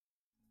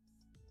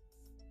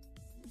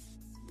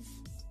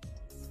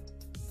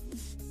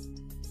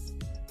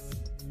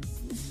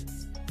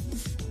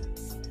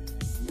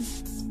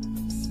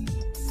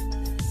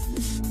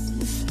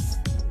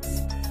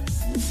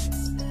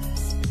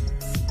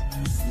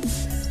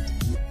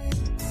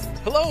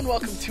Hello and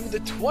welcome to the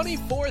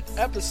 24th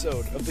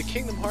episode of the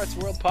Kingdom Hearts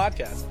World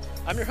Podcast.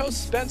 I'm your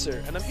host,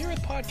 Spencer, and I'm here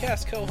with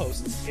podcast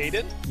co-hosts,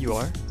 Aiden. You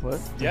are? What?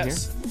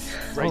 Yes.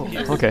 Right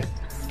here. Okay.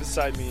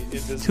 Beside me,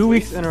 invisibly. 2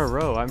 weeks in a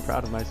row. I'm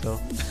proud of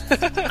myself.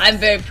 I'm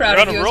very proud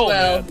You're of you on a roll,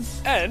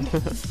 as well. man.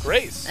 And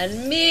Grace.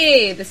 And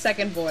me, the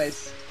second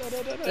voice.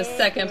 The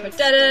second.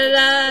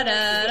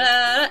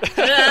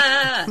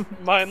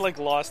 Mine,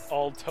 lost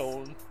all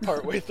tone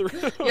partway through.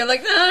 You're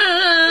like,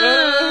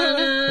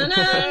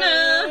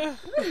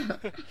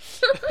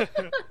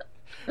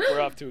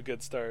 We're off to a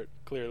good start,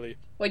 clearly.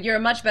 Well, you're a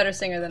much better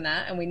singer than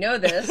that, and we know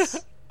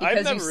this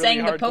because you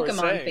sang the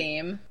Pokemon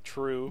theme.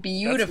 True.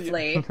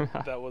 Beautifully.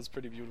 That was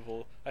pretty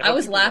beautiful. I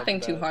was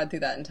laughing too hard through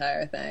that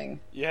entire thing.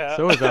 Yeah.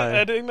 So was I.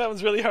 Editing that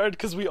was really hard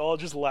because we all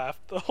just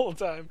laughed the whole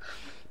time.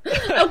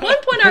 At one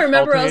point, I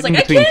remember I was like,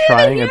 I Between can't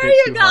trying even a hear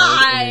bit you too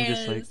hard and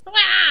guys. then just,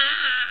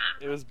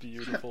 It was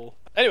beautiful.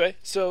 Anyway,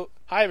 so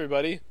hi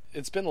everybody.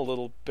 It's been a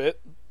little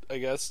bit, I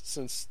guess,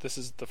 since this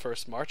is the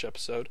first March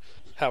episode.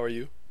 How are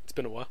you? It's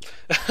been a while.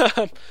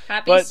 Happy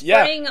but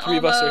spring, yeah, three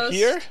of us are almost.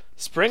 here.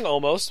 Spring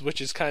almost, which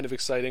is kind of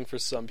exciting for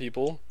some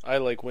people. I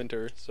like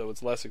winter, so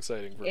it's less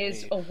exciting for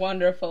It's me. a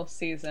wonderful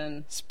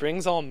season.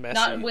 Spring's all messy.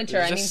 Not winter,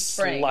 There's I mean just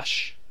spring.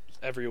 slush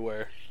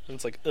everywhere. And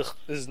it's like, ugh,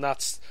 this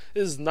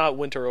is not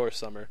winter or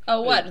summer.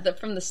 Oh, what?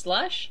 From the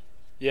slush?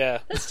 Yeah.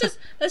 That's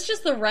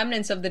just the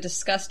remnants of the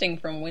disgusting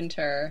from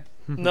winter.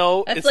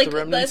 No, That's it's like the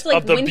remnants that's like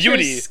of the winter's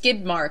beauty.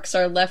 skid marks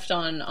are left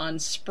on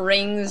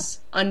spring's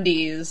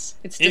undies.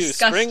 It's Ew,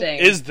 disgusting. spring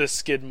is the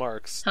skid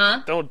marks.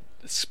 Huh?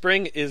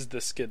 Spring is the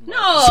skid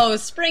marks. No,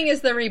 spring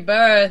is the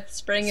rebirth.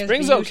 Spring's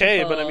beautiful.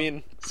 Okay, but I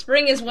mean,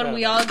 spring is when I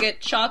we don't all get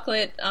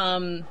chocolate.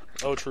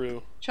 oh,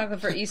 true.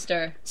 Chocolate for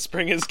Easter.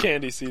 Spring is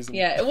candy season.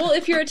 Yeah. Well,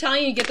 if you're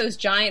Italian, you get those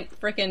giant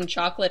frickin'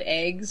 chocolate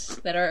eggs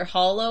that are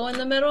hollow in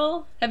the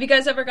middle. Have you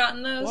guys ever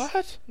gotten those?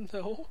 What?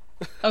 No.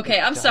 Okay,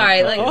 I'm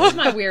sorry. Like, this is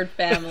my weird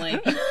family.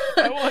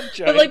 I want But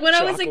giant like when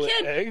I was a chocolate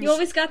kid, eggs. you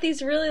always got these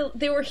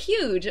they were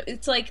huge.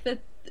 It's like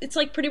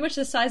pretty much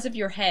the size of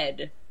your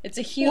head. It's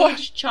a huge What?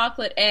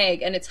 chocolate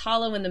egg and it's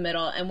hollow in the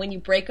middle, and when you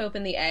break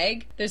open the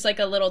egg, there's like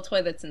a little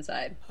toy that's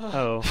inside.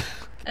 oh.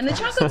 And the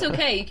chocolate's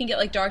okay. You can get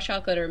like dark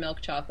chocolate or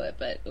milk chocolate,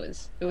 but it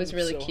was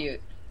really so-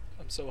 cute.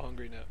 I'm so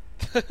hungry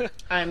now.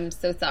 I'm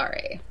so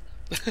sorry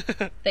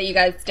that you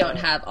guys don't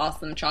have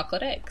awesome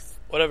chocolate eggs.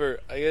 Whatever.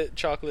 I get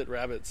chocolate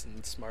rabbits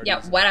and Smarties.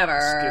 Yeah, and whatever.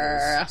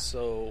 Skittles,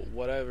 so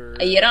whatever.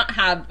 You don't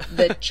have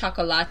the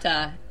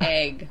chocolata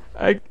egg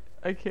I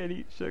can't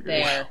eat sugar.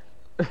 there.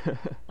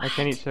 I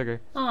can't eat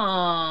sugar.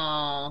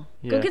 Aww.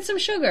 Yeah. Go get some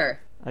sugar.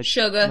 I,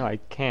 Sugar. No, I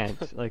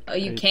can't. Like, Oh,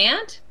 you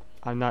can't?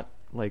 I'm not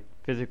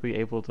physically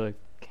able to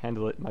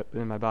handle it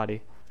in my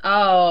body.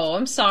 Oh,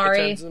 I'm It sorry.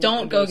 turns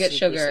Don't into go a get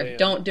Super sugar. Saiyan.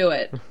 Don't do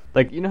it.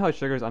 Like, you know how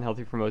sugar is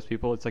unhealthy for most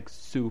people? It's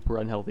super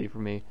unhealthy for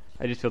me.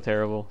 I just feel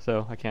terrible,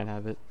 so I can't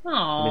have it.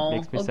 Oh,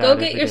 makes me well, sad go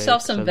every get day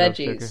yourself 'cause some I love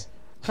sugar. veggies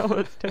Oh,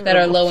 it's terrible. that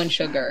are low in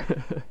sugar.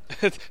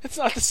 It's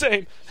not the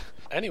same.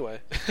 Anyway,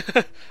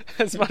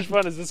 as much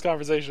fun as this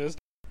conversation is.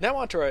 Now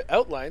on to our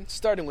outline,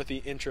 starting with the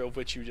intro of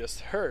which you just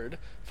heard,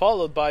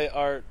 followed by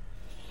our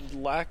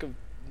lack of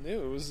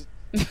news.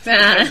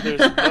 Because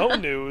there's no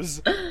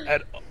news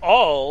at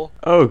all.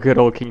 Oh, good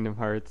old Kingdom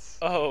Hearts.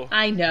 Oh,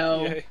 I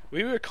know. yay.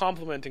 We were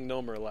complimenting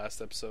Nomer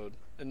last episode,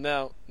 and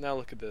now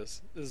look at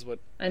this. This is what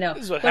I know.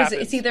 This is what What is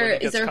happens it? It's either when he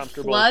is gets there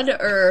comfortable. flood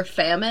or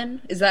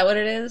famine? Is that what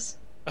it is?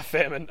 a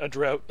famine, a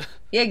drought,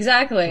 Yeah,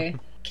 exactly.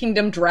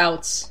 Kingdom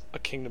droughts. a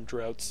kingdom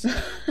droughts.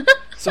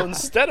 So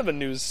instead of a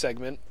news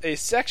segment, a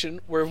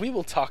section where we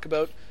will talk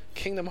about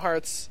Kingdom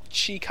Hearts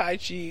Chi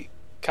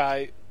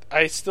Kai.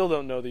 I still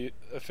don't know the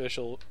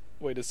official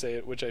way to say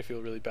it, which I feel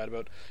really bad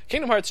about.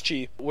 Kingdom Hearts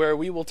Chi, where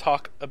we will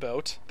talk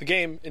about the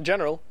game in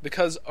general,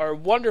 because our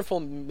wonderful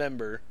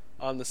member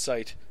on the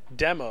site,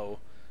 Demo,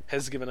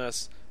 has given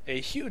us a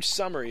huge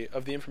summary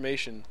of the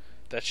information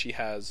that she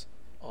has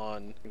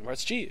on Kingdom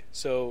Hearts Chi.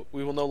 So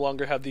we will no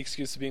longer have the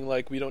excuse of being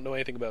like, we don't know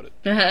anything about it.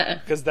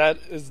 Because that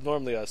is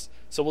normally us.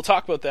 So we'll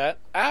talk about that.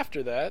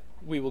 After that,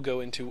 we will go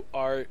into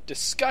our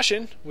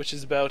discussion, which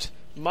is about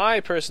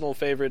my personal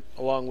favorite,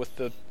 along with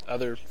the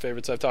other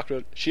favorites I've talked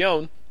about,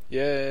 Xion.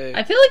 Yay.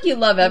 I feel like you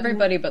love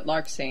everybody but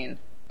Larxene.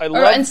 And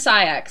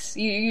Saïx.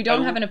 You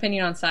don't have an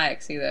opinion on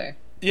Saïx either.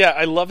 Yeah,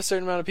 I love a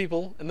certain amount of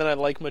people, and then I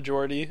like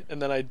majority,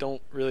 and then I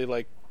don't really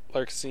like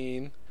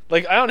Larxene.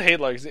 Like, I don't hate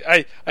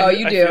Larxene.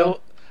 You do.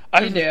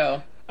 You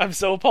do. I'm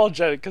so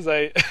apologetic because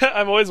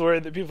I'm always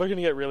worried that people are going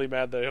to get really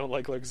mad that I don't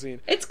like Larxene.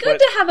 It's good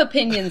to have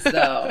opinions,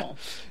 though.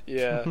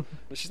 Yeah,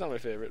 she's not my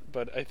favorite,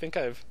 but I think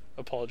I've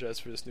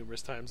apologized for this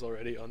numerous times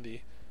already on the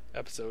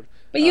episode.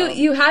 But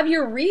you have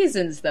your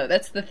reasons, though.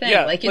 That's the thing.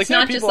 Yeah, like, like, it's there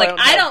are not just people like,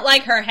 I I don't don't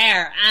like her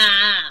hair.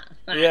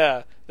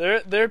 Yeah,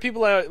 there are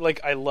people I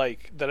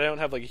like that I don't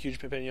have like a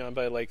huge opinion on,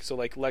 but I like, so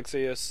like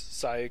Lexaeus,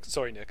 Saïx,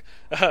 sorry Nick,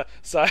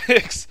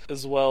 Saïx,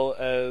 as well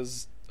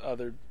as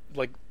other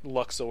like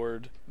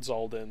Luxord,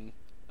 Zaldin,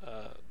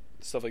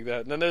 stuff like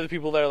that. And then there are the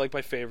people that are like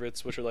my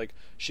favorites, which are like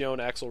Xion,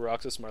 Axel,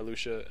 Roxas,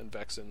 Marluxia, and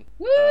Vexen.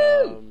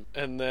 Woo!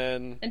 And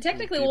then And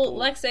technically, people-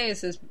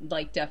 Lexaeus is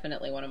like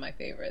definitely one of my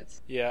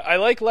favorites. yeah, I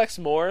like Lex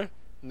more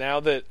now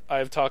that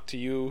I've talked to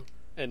you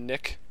and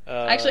Nick.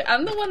 Actually,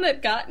 I'm the one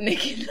that got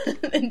Nick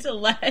into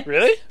Lex.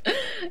 Really?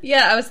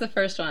 Yeah, I was the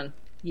first one.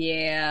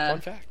 Yeah. Fun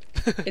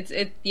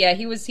fact. Yeah,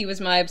 he was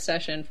my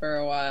obsession for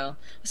a while.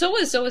 So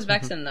was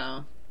Vexen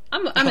though.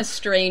 I'm a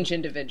strange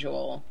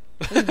individual.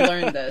 We've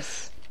learned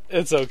this.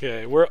 It's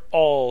okay. We're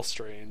all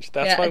strange.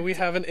 That's Yeah, why we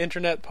have an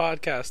internet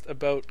podcast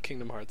about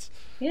Kingdom Hearts.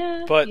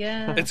 Yeah. But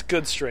yeah. it's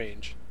good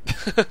strange.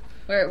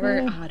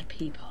 We're odd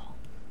people.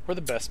 We're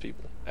the best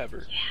people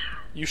ever. Yeah.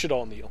 You should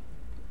all kneel.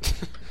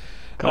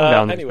 Calm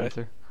down, anyway.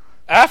 Spencer.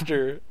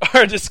 After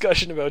our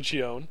discussion about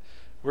Xion,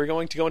 we're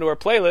going to go into our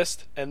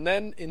playlist and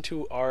then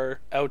into our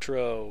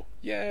outro.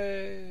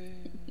 Yay!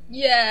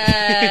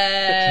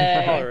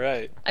 Yay! All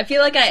right. I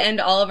feel like I end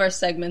all of our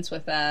segments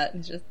with that.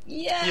 It's just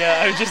yeah.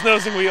 Yeah, I was just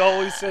noticing we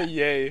always say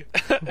yay.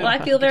 Well, I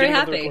feel very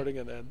Beginning of the happy. recording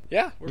and end.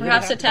 Yeah, we're very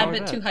Perhaps a happy. tad How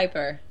bit was too that?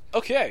 hyper.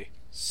 Okay,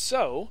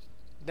 so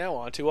now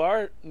on to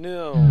our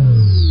no.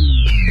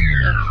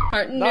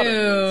 Our Not a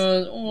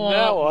news.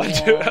 Now on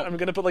to I'm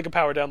gonna put like a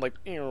power down like.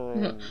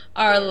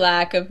 Our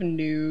lack of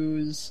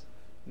news.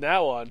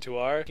 Now on to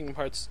our Kingdom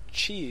Hearts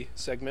Chi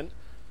segment.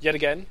 Yet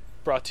again,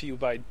 brought to you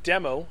by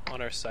Demo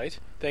on our site.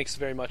 Thanks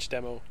very much,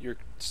 Demo. You're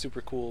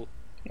super cool.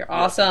 You're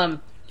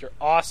awesome. You're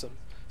awesome.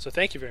 So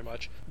thank you very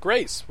much.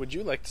 Grace, would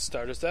you like to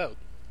start us out?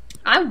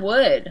 I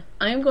would.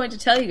 I am going to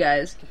tell you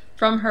guys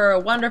from her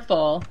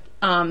wonderful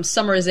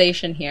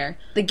summarization here.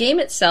 The game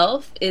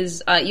itself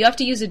is you have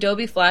to use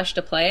Adobe Flash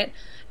to play it,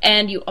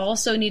 and you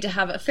also need to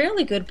have a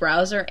fairly good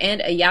browser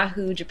and a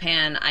Yahoo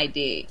Japan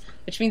ID,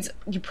 which means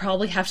you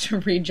probably have to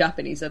read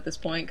Japanese at this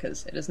point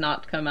because it has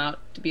not come out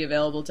to be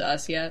available to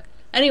us yet.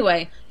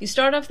 Anyway, you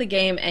start off the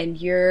game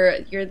and you're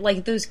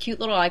like those cute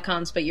little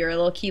icons, but you're a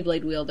little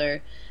Keyblade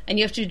wielder, and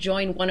you have to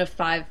join one of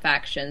 5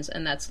 factions,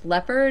 and that's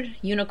Leopard,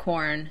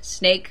 Unicorn,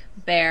 Snake,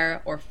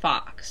 Bear, or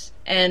Fox.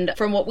 And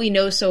from what we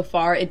know so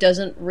far, it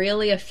doesn't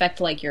really affect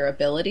like your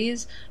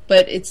abilities,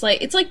 but it's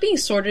like being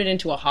sorted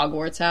into a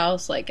Hogwarts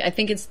house. Like I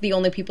think it's the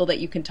only people that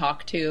you can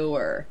talk to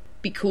or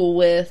be cool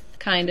with,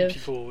 kind of. Be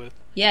cool with.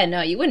 Yeah,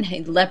 no, you wouldn't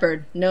hate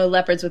leopard. No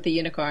leopards with the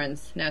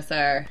unicorns. No,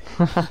 sir.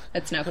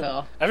 That's no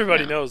cool.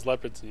 Everybody No. knows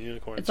leopards and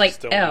unicorns It's like,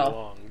 just don't get ew.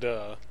 along.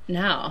 Duh.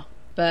 No.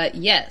 But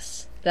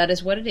yes, that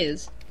is what it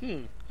is.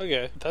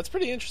 Okay, that's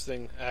pretty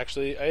interesting,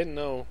 actually. I didn't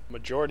know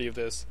majority of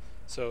this,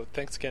 so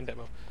thanks again,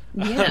 Demo.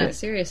 Yeah,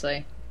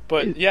 seriously.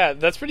 But yeah,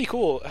 that's pretty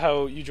cool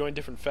how you join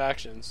different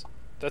factions.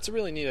 That's a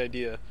really neat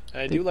idea.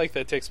 And I do like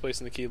that it takes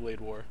place in the Keyblade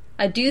War.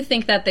 I do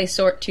think that they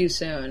sort too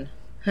soon.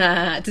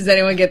 Does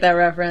anyone get that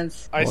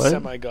reference? I What?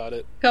 semi got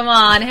it. Come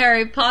on,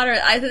 Harry Potter.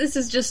 This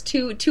is just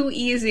too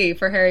easy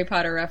for Harry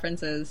Potter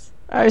references.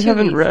 I Too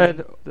haven't easy.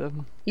 read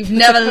them. You've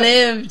never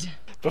lived.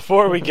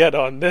 Before we get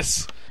on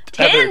this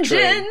tether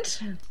train,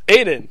 Tangent!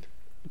 Aiden,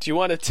 do you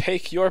want to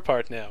take your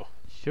part now?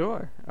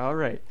 Sure. All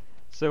right.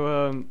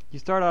 So you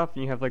start off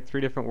and you have like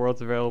 3 different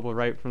worlds available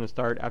right from the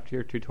start after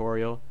your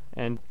tutorial,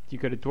 and you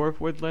go to Dwarf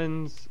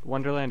Woodlands,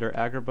 Wonderland, or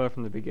Agrabah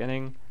from the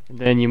beginning, and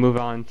then you move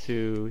on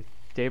to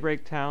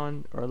Daybreak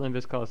Town or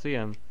Olympus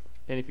Coliseum.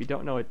 And if you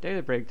don't know what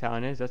Daybreak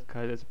Town is, that's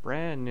because it's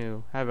brand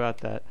new. How about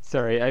that?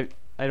 Sorry,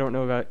 I don't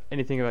know about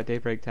anything about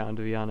Daybreak Town,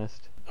 to be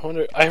honest. I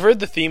wonder. I've heard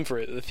the theme for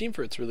it. The theme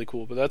for it's really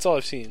cool, but that's all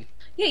I've seen.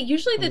 Yeah,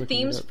 usually the looking it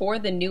themes up. for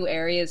the new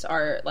areas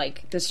are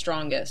like the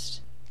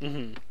strongest.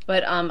 Mm-hmm.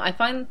 But I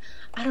find,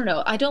 I don't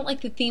know, I don't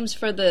like the themes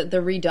for the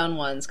redone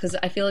ones because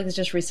I feel like it's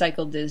just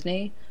recycled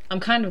Disney.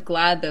 I'm kind of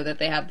glad though that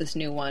they have this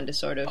new one to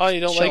sort of Oh, you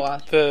don't show like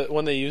off. the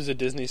when they use a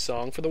Disney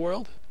song for the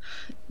world?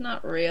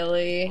 Not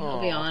really. I'll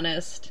be Aw.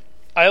 honest.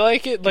 I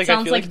like it. Like It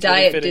sounds I feel like it's really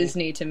Diet fitting.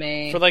 Disney to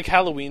me. For like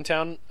Halloween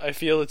Town. I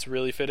feel it's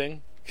really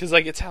fitting because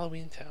like it's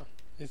Halloween Town.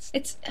 It's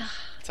it's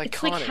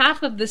iconic. like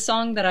half of the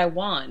song that I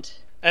want.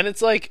 and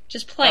it's like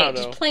Just I play don't it.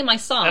 Just know. play my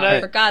song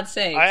And for God's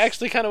sake. I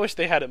actually kind of wish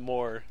they had it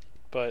more,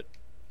 but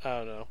I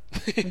don't know.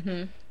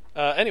 Mm-hmm.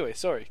 Anyway,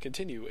 sorry.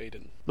 Continue,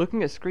 Aiden.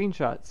 Looking at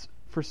screenshots,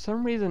 for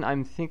some reason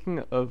I'm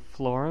thinking of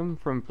Florum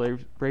from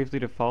Bravely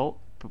Default,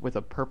 but with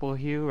a purple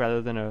hue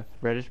rather than a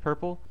reddish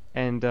purple,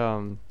 and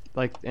and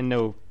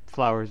no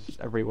flowers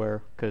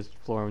everywhere because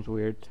Florum's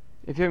weird.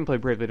 If you haven't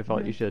played Bravely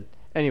Default, you should.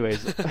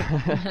 Anyways,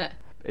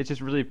 it's just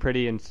really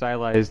pretty and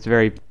stylized,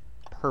 very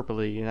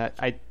purpley, and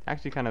I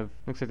actually kind of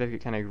looks like they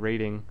get kind of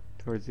grating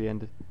towards the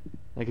end.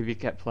 Like if you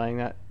kept playing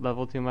that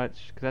level too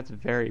much, because that's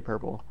very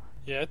purple,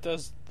 Yeah, it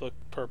does look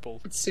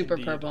purple. It's super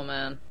indeed. purple,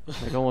 man.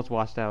 like almost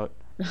washed out.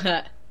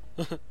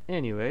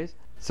 Anyways,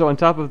 so on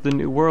top of the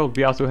new world,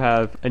 we also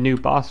have a new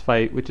boss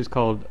fight, which is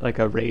called like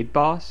a raid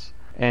boss,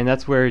 and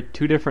that's where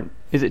 2 different.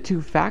 Is it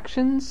 2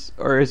 factions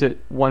or is it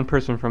one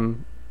person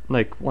from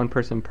like one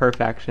person per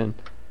faction?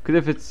 Because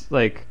if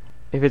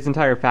it's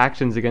entire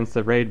factions against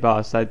the raid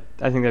boss, I think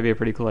that'd be a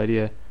pretty cool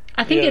idea.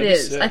 I think Yeah, it that'd be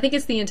is. sick. I think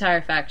it's the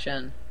entire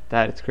faction.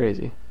 That is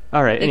crazy.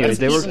 All right. They Anyways,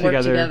 they just work work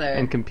together together.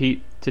 and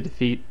compete to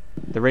defeat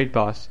the raid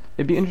boss.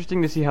 It'd be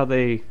interesting to see how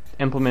they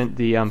implement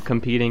the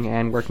competing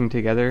and working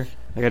together.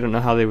 Like, I don't know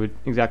how they would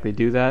exactly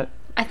do that.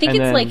 I think And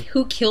it's then- like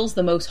who kills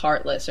the most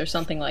Heartless or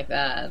something like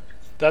that.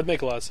 That'd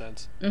make a lot of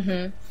sense.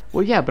 Mm-hmm.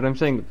 Well, yeah, but I'm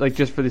saying, like,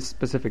 just for this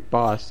specific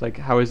boss, like,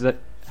 how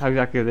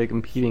exactly are they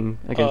competing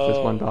against this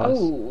one boss?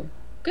 Oh,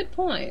 good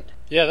point.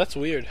 Yeah, that's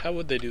weird. How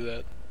would they do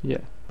that? Yeah.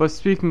 But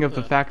speaking of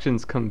the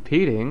factions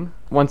competing,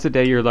 once a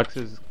day your Lux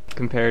is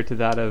compared to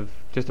that of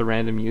just a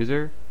random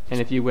user. And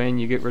if you win,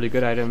 you get really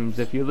good items.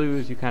 If you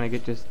lose, you kind of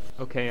get just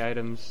okay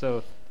items.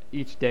 So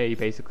each day,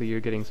 basically, you're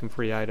getting some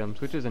free items,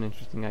 which is an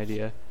interesting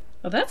idea.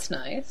 Well, that's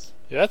nice.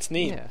 Yeah, that's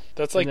neat. Yeah.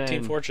 That's like And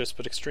Team then- Fortress,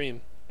 but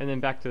extreme. And then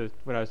back to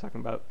what I was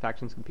talking about,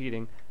 factions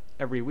competing.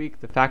 Every week,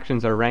 the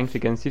factions are ranked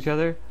against each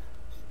other,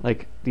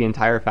 like the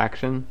entire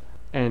faction.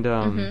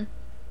 And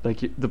like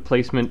the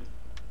placement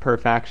per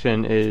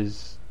faction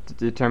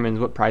determines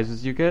what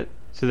prizes you get.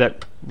 So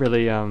that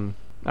really, I don't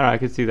know, I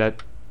could see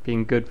that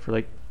being good for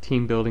like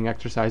team building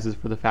exercises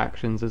for the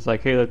factions. It's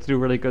like, hey, let's do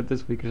really good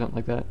this week or something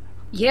like that.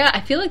 Yeah,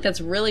 I feel like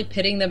that's really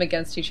pitting them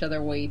against each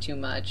other way too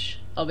much.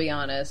 I'll be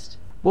honest.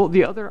 Well,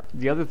 the other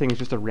thing is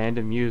just a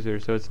random user,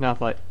 so it's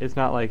not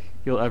like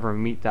you'll ever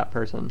meet that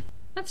person.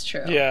 That's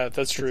true. Yeah,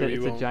 that's true. It's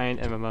You a won't. giant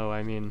MMO.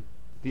 I mean,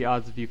 the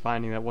odds of you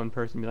finding that one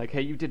person, be like,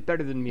 hey, you did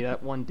better than me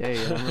that one day.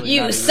 And I'm really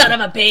You mad at son of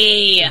a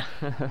bee!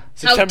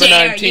 September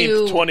dare 19th,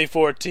 you.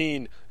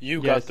 2014.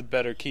 You got Yes. the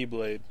better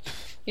Keyblade.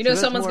 You know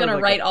that's someone's more gonna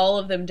like write all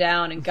of them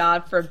down, and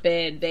God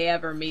forbid they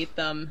ever meet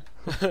them.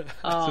 Oh,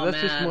 So that's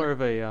man. just more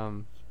of a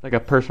like a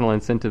personal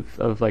incentive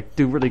of like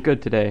do really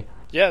good today.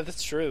 Yeah,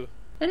 that's true.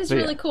 That is So,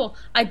 yeah. really cool.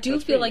 I do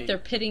That's feel pretty like neat. they're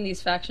pitting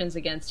these factions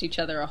against each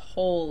other a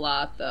whole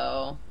lot,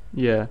 though.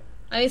 Yeah.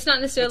 I mean, it's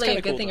not necessarily That's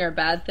a kinda good cool, thing though. or a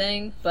bad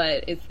thing,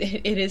 but it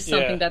is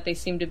something Yeah. that they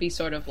seem to be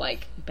sort of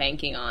like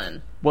banking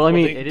on. Well, I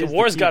Well, mean, the- it the is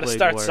war's gotta Keyblade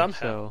start War,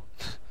 somehow.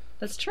 So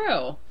That's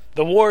true.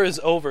 The war is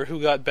over.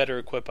 Who got better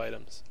equip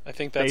items? I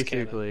think that's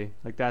basically,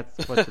 like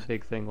that's what the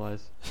big thing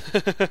was.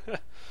 canon.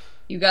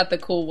 You got the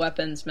cool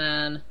weapons,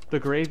 man. The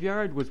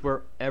graveyard was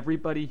where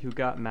everybody who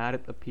got mad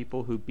at the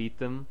people who beat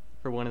them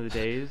for one of the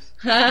days,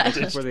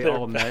 that's where they They're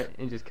all back. met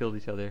and just killed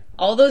each other.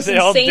 All those They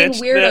all insane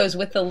ditched weirdos the-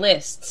 with the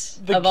lists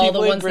The of all the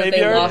Keyblade ones that they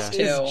graveyard lost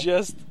is to.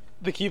 just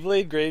the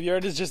Keyblade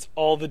graveyard is just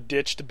all the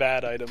ditched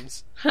bad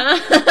items. All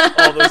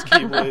those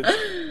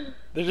Keyblades.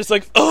 They're just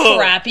like, oh,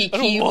 Crappy I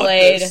don't want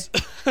Keyblade. this."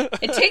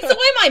 It takes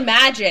away my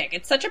magic.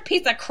 It's such a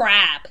piece of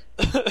crap.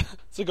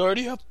 It's like I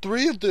already have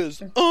 3 of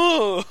this.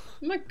 Oh,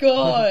 Oh my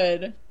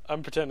god.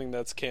 I'm pretending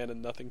that's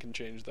canon. Nothing can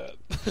change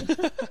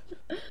that.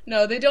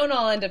 No, they don't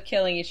all end up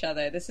killing each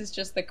other. This is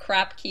just the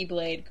crap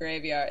Keyblade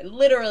graveyard.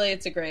 Literally,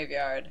 it's a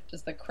graveyard.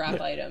 Just the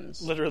crap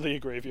items. Literally a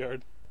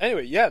graveyard.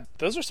 Anyway, yeah,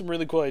 those are some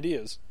really cool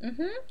ideas.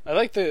 Mm-hmm. I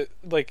like the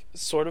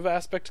sort of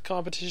aspect of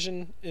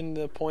competition in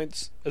the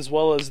points, as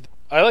well as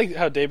I like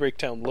how Daybreak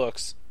Town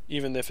looks,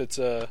 even if it's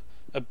a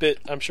bit.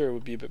 I'm sure it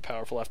would be a bit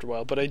powerful after a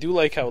while, but I do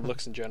like how it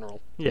looks in general.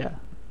 Yeah,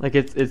 like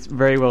it's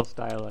very well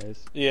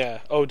stylized. Yeah.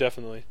 Oh,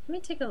 definitely. Let me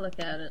take a look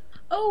at it.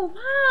 Oh,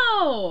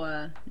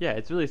 wow! Yeah,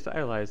 it's really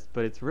stylized,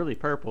 but it's really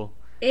purple.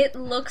 It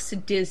looks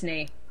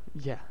Disney.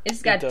 Yeah,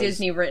 It's got does.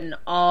 Disney written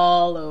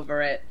all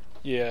over it.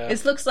 Yeah.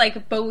 This looks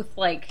like both,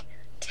 like,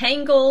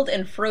 Tangled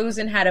and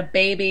Frozen had a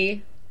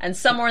baby, and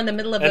somewhere in the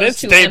middle of And those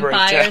it's two Daybreak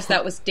empires, Town.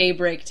 that was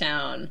Daybreak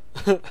Town.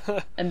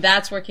 And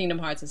that's where Kingdom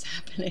Hearts is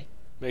happening.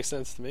 Makes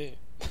sense to me.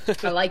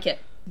 I like it.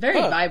 Very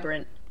Huh.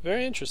 vibrant.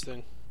 Very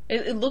interesting.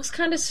 It looks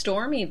kind of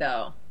stormy,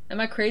 though. Am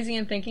I crazy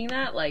in thinking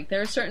that? Like,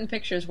 there are certain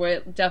pictures where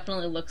it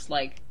definitely looks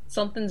like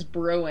something's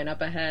brewing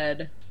up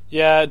ahead.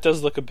 Yeah, it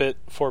does look a bit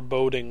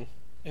foreboding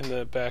in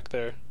the back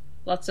there.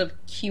 Lots of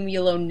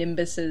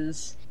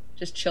cumulonimbuses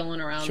just chilling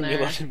around there.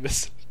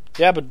 Cumulonimbus.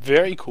 Yeah, but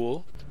very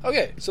cool.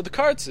 Okay, so the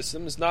card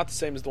system is not the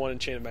same as the one in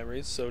Chain of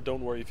Memories, so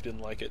don't worry if you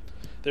didn't like it.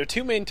 There are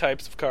 2 main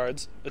types of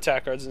cards,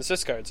 attack cards and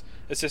assist cards.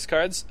 Assist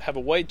cards have a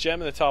white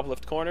gem in the top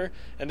left corner,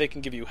 and they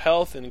can give you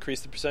health and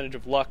increase the percentage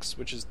of Lux,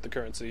 which is the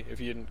currency, if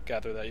you didn't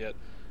gather that yet,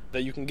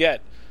 that you can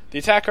get. The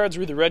attack cards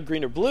are either red,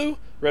 green, or blue.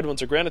 Red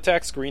ones are ground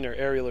attacks, green are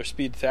aerial or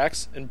speed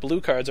attacks, and blue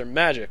cards are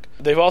magic.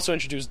 They've also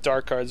introduced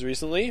dark cards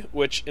recently,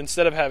 which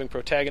instead of having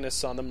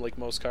protagonists on them like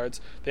most cards,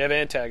 they have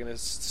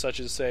antagonists such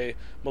as, say,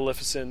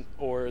 Maleficent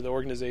or the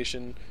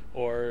Organization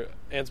or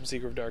Ansem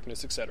Seeker of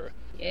Darkness, etc.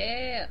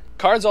 Yeah.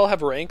 Cards all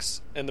have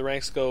ranks, and the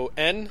ranks go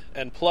N,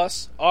 N+,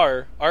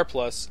 R, R+,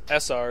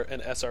 SR,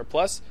 and SR+.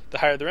 The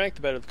higher the rank,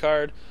 the better the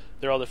card.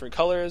 They're all different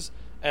colors.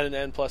 N and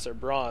N+ are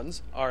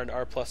bronze, R and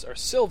R+ are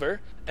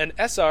silver, and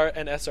SR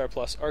and SR+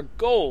 are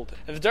gold.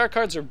 And the dark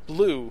cards are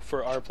blue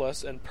for R+,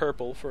 and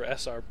purple for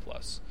SR+.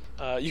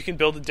 You can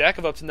build a deck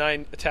of up to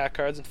 9 attack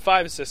cards and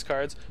 5 assist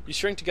cards. You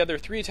string together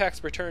 3 attacks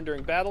per turn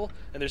during battle,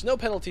 and there's no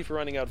penalty for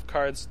running out of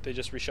cards. They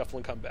just reshuffle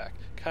and come back.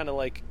 Kind of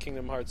like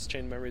Kingdom Hearts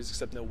Chain of Memories,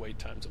 except no wait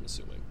times, I'm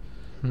assuming.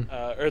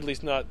 Or at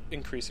least not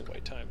increasing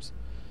wait times.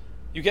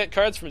 You get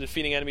cards from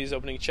defeating enemies,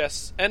 opening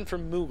chests, and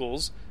from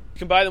Moogles. You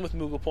can buy them with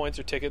Moogle points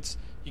or tickets.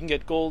 You can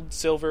get gold,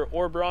 silver,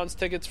 or bronze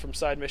tickets from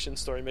side missions,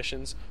 story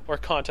missions, or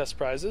contest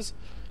prizes.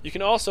 You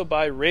can also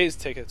buy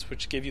raised tickets,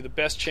 which give you the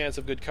best chance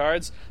of good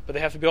cards, but they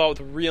have to be bought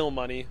with real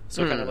money,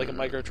 so kind of like a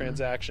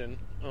microtransaction.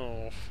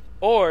 Oh.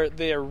 Or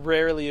they are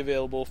rarely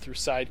available through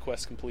side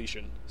quest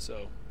completion.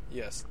 So,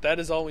 yes, that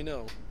is all we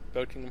know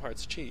about Kingdom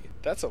Hearts Chi.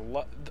 That's a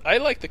lot. I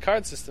like the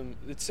card system.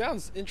 It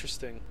sounds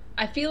interesting.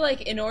 I feel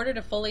like in order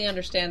to fully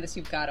understand this,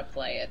 you've got to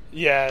play it.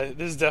 Yeah,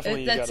 this is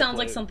definitely... That sounds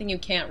like something you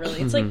can't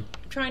really... It's like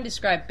trying to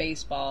describe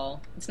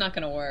baseball. It's not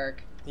going to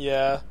work.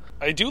 Yeah.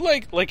 I do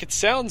like it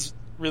sounds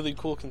really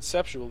cool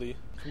conceptually,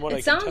 from what I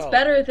can tell. It sounds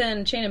better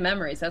than Chain of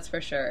Memories, that's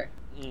for sure.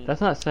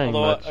 That's not saying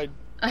much.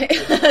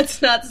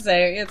 That's not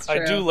saying, it's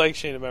true. I do like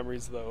Chain of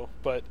Memories, though,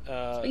 but...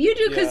 you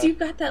do, because you've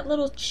got that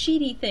little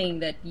cheaty thing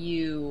that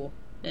you...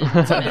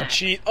 It's not a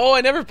cheat. Oh, I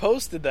never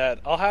posted that.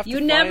 I'll have to find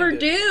it. You never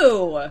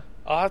do!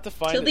 I'll have to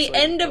find it. Till the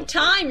end of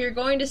time, you're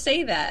going to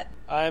say that.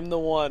 I'm the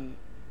one.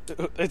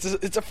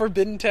 It's a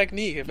forbidden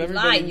technique. If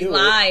everybody knew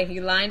it,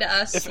 you lying to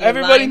us. If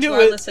everybody knew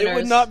it, it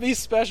would not be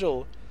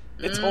special.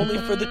 It's only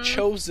for the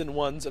chosen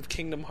ones of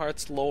Kingdom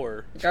Hearts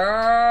lore.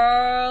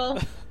 Girl,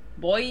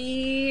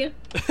 boy.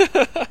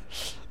 I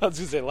was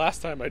gonna say,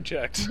 last time I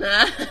checked,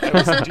 I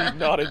was indeed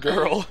not a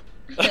girl.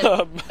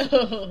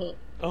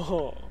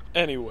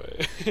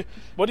 Anyway,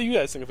 what do you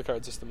guys think of the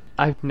card system?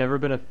 I've never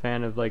been a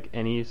fan of like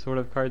any sort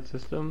of card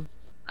system.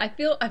 I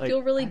feel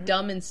really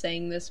dumb in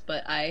saying this,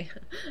 but I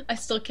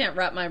still can't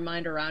wrap my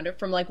mind around it.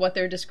 From like what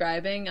they're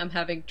describing, I'm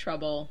having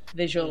trouble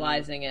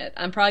visualizing it.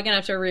 I'm probably gonna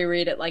have to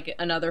reread it like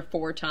another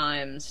 4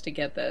 times to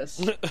get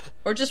this,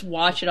 or just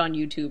watch it on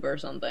YouTube or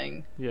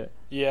something.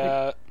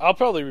 Yeah, I'll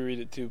probably reread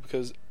it too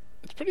because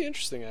it's pretty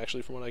interesting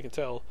actually, from what I can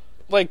tell.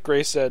 Like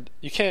Grace said,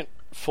 you can't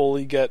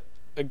fully get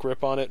a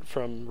grip on it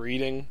from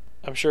reading.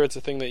 I'm sure it's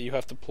a thing that you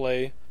have to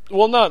play.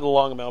 Well, not a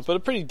long amount, but a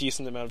pretty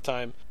decent amount of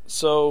time.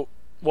 So,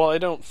 while I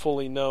don't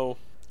fully know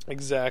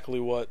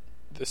exactly what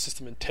the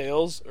system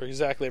entails, or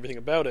exactly everything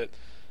about it,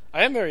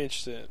 I am very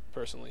interested in it,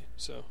 personally,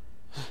 so...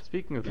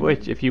 Speaking of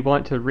which, if you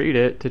want to read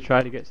it to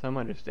try to get some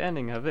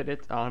understanding of it,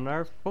 it's on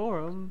our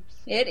forums.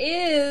 It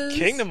is!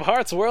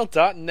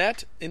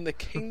 KingdomHeartsWorld.net in the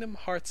Kingdom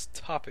Hearts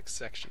topics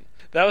section.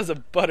 That was a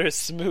butter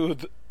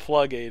smooth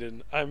plug,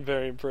 Aiden. I'm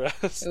very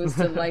impressed. It was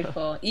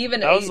delightful.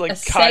 Even that was like a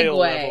Kyle segue,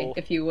 level.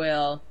 if you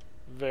will.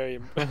 Very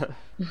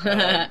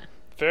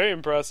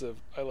impressive.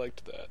 I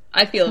liked that.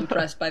 I feel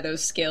impressed by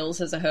those skills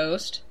as a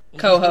host,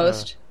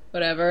 co-host,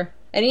 whatever.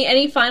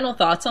 Any final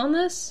thoughts on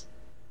this?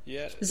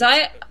 Yeah. Because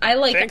I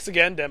like... Thanks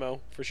again,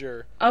 Demo, for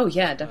sure. Oh,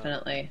 yeah,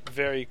 definitely.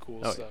 Very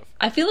cool stuff.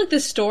 I feel like the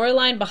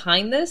storyline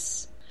behind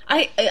this...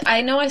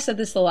 I know I said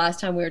this the last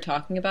time we were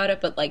talking about it,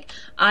 but like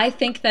I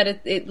think that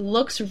it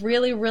looks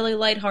really, really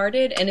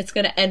lighthearted, and it's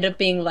going to end up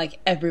being like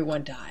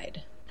everyone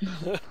died.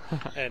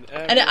 and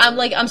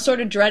I'm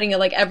sort of dreading it.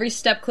 Like every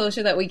step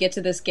closer that we get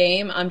to this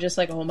game, I'm just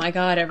like, oh my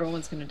god,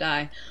 everyone's going to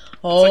die.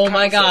 Oh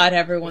my god,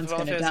 everyone's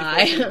going to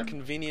die.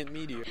 Convenient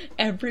media.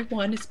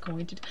 Everyone is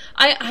going to die.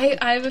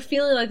 I have a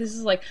feeling like this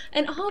is like,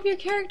 and all of your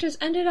characters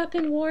ended up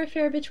in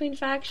warfare between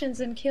factions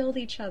and killed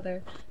each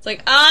other. It's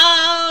like,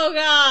 oh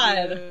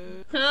god.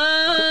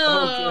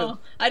 Oh,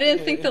 I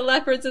didn't think the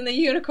leopards and the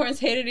unicorns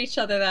hated each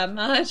other that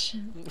much.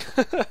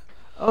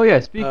 Oh yeah,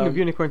 speaking of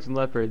unicorns and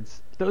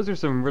leopards, those are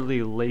some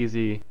really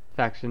lazy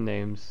faction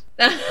names.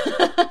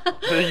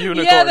 The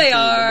unicorn yeah, they team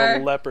are.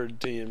 and the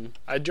leopard team.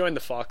 I'd join the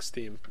fox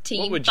team.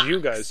 What would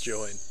you guys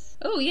join?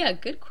 Oh yeah,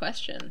 good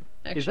question.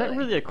 Actually. Is that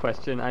really a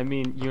question? I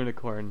mean,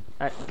 unicorn.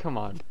 Come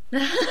on. You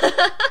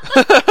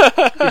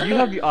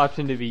have the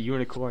option to be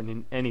unicorn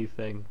in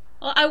anything.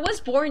 Well, I was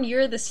born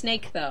You're the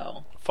Snake,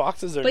 though.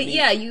 Foxes are But neat.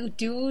 yeah, you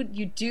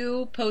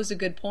do pose a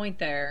good point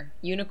there.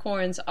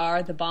 Unicorns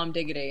are the bomb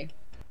diggity.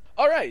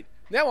 All right,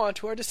 now on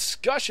to our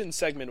discussion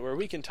segment where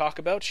we can talk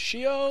about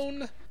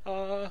Xion.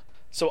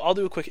 So I'll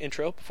do a quick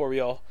intro before we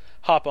all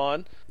hop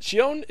on.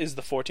 Xion is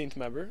the 14th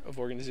member of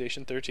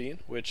Organization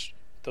 13, which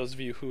those of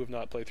you who have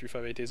not played through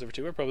 58 Days Over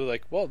 2 are probably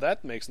like, well,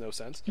 that makes no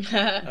sense.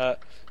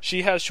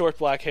 She has short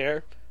black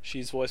hair.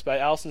 She's voiced by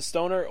Alison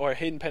Stoner or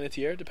Hayden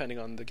Panettiere, depending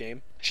on the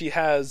game. She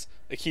has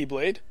a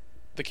Keyblade,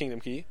 the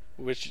Kingdom Key,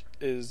 which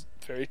is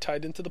very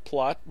tied into the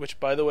plot, which,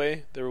 by the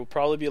way, there will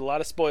probably be a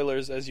lot of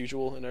spoilers, as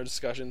usual, in our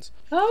discussions.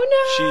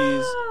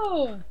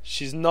 Oh, no!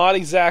 She's not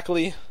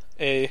exactly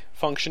a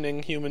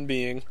functioning human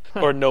being,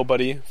 or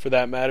nobody, for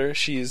that matter.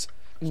 She's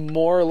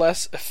more or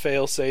less a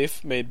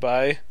failsafe made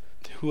by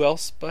who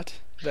else but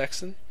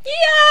Vexen? Yeah!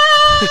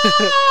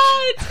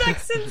 It's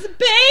Vexen's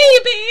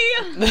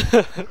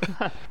baby!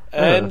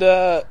 And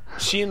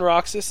she and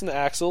Roxas and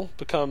Axel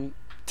become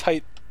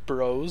tight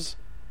bros.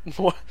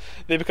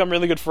 They become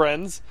really good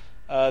friends.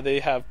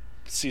 They have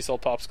sea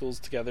salt popsicles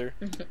together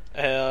on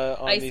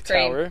Ice the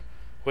cream. tower,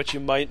 which you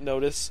might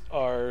notice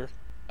our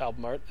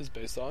album art is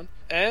based on.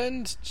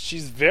 And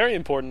she's very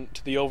important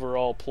to the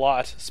overall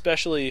plot,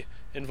 especially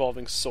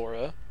involving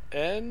Sora.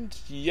 And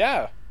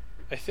yeah,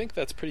 I think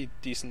that's a pretty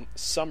decent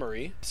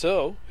summary.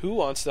 So, who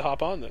wants to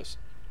hop on this?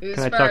 Who's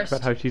Can I first? talk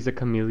about how she's a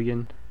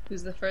chameleon?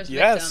 Who's the first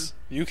Yes,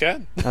 you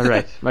can. All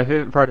right. My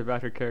favorite part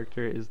about her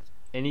character is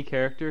any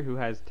character who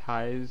has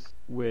ties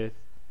with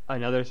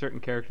another certain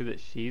character that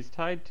she's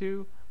tied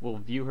to will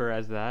view her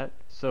as that.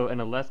 So, in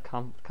a less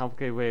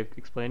complicated way of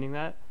explaining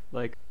that,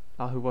 like,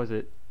 who was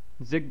it?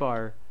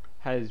 Xigbar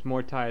has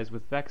more ties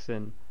with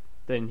Vexen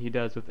than he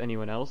does with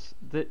anyone else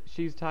that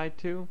she's tied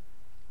to.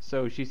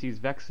 So she sees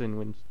Vexen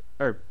when,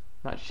 or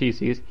not she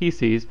sees, he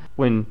sees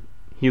when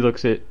he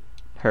looks at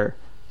her.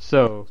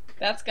 So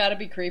That's gotta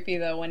be creepy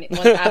though. When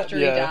after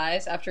Yeah. he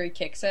dies, after he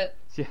kicks it,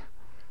 yeah,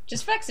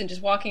 just Vexen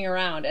just walking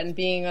around and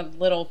being a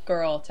little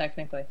girl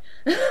technically.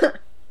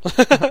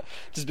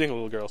 Just being a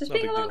little girl. Just no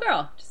being big a little deal.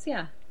 girl. Just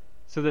yeah.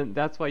 so then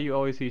that's why you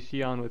always see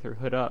Xion with her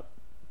hood up,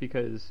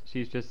 because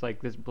she's just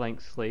like this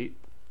blank slate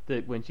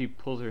that when she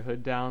pulls her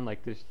hood down,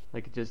 like this,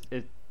 like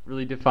it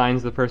really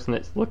defines the person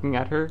that's looking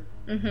at her.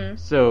 Mm-hmm.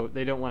 So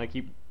they don't want to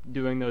keep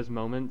doing those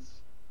moments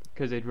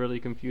because they'd really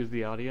confuse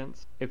the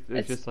audience if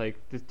it's just like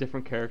this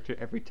different character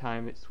every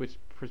time it switched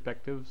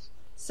perspectives.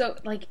 So,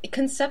 like,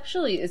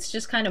 conceptually, it's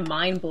just kind of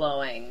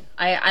mind-blowing.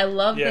 I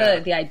love Yeah.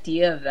 the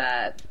idea of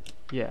that.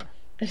 Yeah.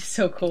 It's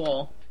so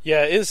cool.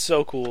 Yeah, it is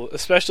so cool,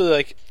 especially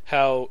like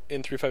how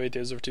in 358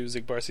 Days Over 2,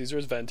 Xigbar sees her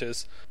as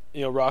Ventus.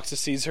 You know, Roxas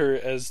sees her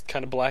as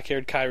kind of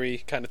black-haired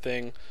Kairi kind of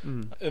thing.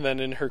 Mm. And then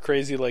in her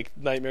crazy, like,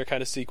 nightmare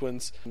kind of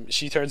sequence,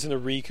 she turns into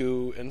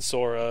Riku and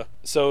Sora.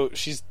 So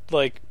she's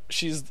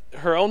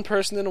her own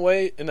person in a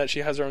way, in that she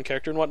has her own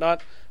character and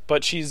whatnot,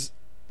 but she's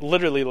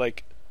literally,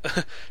 like,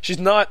 she's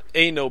not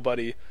a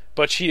nobody,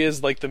 but she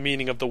is, like, the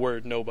meaning of the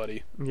word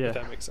nobody, Yeah. if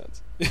that makes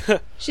sense.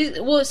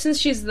 Since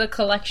she's the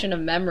collection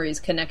of memories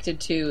connected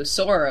to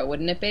Sora,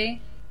 wouldn't it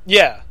be?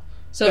 Yeah,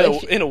 So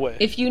in a way.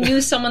 if you knew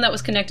someone that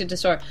was connected to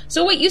Sora.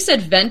 So wait, you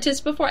said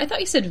Ventus before? I thought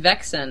you said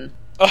Vexen.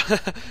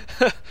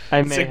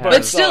 I may Xigbar have.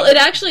 But still, it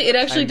actually I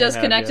may does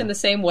have, connect yeah. in the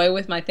same way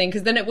with my thing,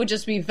 because then it would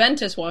just be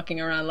Ventus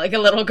walking around like a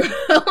little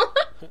girl.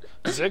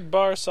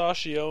 Xigbar saw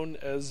Xion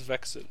as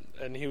Vexen,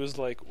 and he was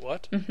like,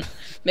 what?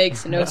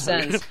 Makes no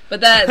sense.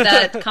 But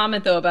that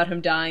comment though about him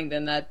dying,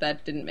 then that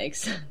didn't make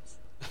sense.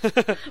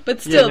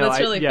 But still, yeah, no, that's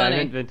really I funny.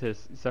 meant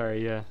Ventus.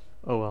 Sorry, yeah.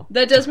 Oh well.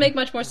 That does make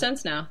much more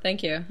sense now.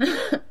 Thank you.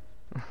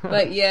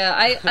 But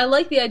yeah, I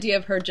like the idea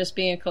of her just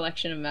being a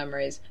collection of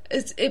memories.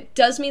 It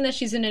does mean that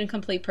she's an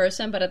incomplete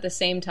person, but at the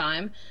same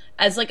time,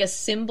 as like a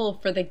symbol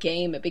for the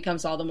game, it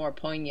becomes all the more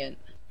poignant.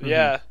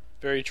 Yeah,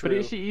 very true. But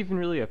is she even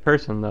really a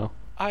person though?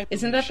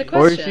 Isn't that the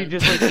Or is question? she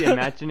just like the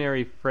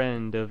imaginary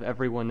friend of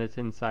everyone that's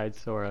inside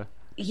Sora?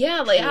 Yeah,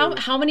 like True.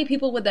 how many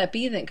people would that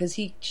be then? Because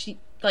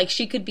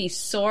she could be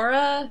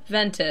Sora,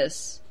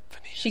 Ventus.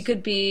 She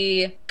could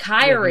be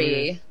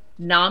Kairi,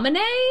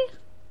 Naminé.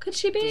 Could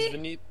she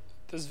be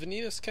Does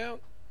Vanitas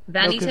count?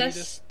 Vanitas?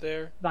 Vanitas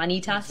there?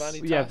 Vanitas.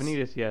 Vanitas. Yeah,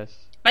 Vanitas, yes.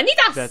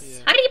 Vanitas.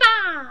 That's-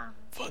 Arriba.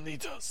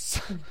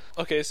 Vanitas.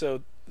 Okay,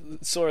 so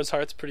Sora's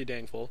heart's pretty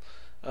dang full.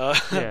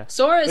 Yeah.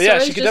 Sora's But yeah,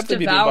 she just could definitely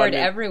be the devoured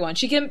embodiment. everyone.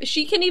 She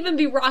can even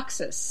be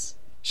Roxas.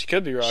 She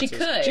could be Roxas. She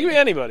could. She could be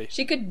anybody.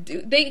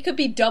 They could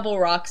be double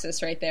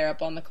Roxas right there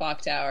up on the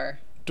clock tower.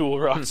 Dual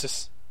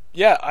Roxas.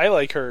 Yeah, I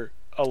like her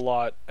a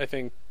lot. I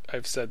think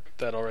I've said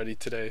that already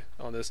today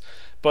on this.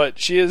 But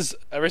she is,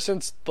 ever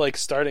since like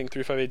starting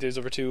 358 Days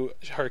Over 2,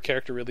 her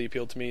character really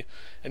appealed to me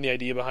and the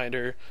idea behind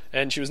her.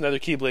 And she was another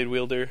Keyblade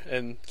wielder,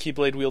 and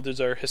Keyblade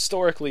wielders are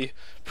historically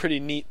pretty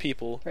neat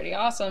people. Pretty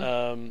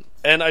awesome.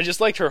 And I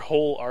just liked her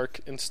whole arc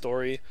and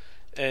story.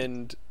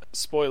 And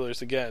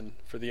spoilers again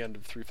for the end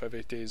of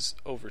 358 Days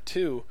Over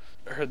 2,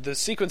 the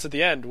sequence at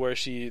the end where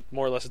she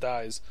more or less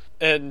dies,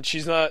 and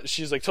she's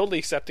like totally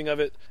accepting of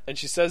it, and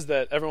she says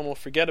that everyone will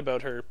forget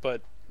about her,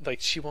 but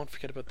like she won't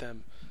forget about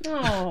them.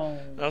 Oh.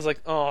 And I was like,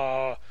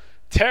 oh,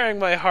 tearing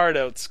my heart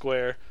out,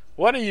 Square.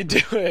 What are you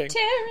doing?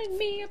 Tearing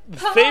me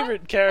apart.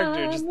 Favorite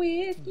character I'm just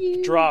with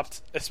you.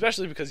 dropped,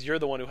 especially because you're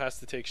the one who has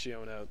to take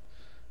Xion out,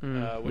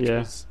 which yeah.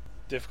 was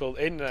difficult.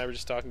 Aiden and I were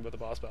just talking about the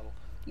boss battle.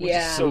 Which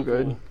Yeah. is so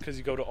good. cool because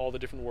you go to all the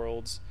different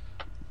worlds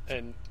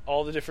and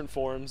all the different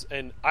forms,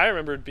 and I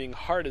remember it being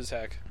hard as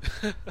heck.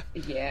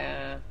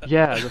 Yeah.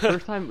 Yeah, the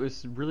first time it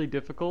was really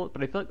difficult,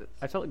 but I felt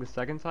like the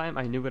second time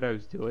I knew what I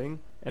was doing,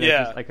 and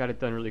Yeah. I got it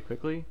done really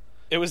quickly.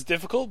 It was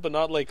difficult, but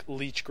not like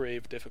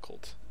Leechgrave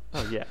difficult.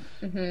 Oh yeah.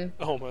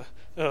 Oh my.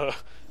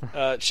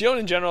 Xion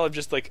in general,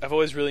 I've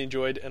always really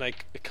enjoyed, and I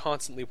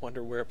constantly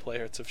wonder where Play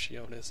Hearts of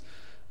Xion is.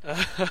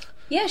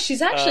 Yeah,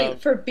 she's actually,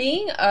 for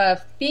being a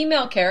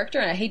female character,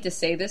 and I hate to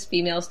say this,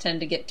 females tend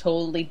to get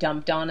totally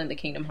dumped on in the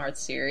Kingdom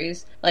Hearts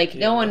series. Like,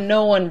 no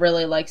one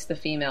really likes the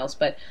females,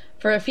 but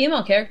for a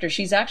female character,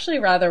 she's actually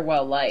rather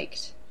well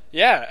liked.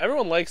 Yeah,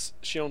 everyone likes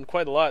Xion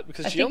quite a lot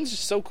because I think- Xion's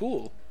just so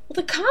cool. Well,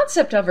 the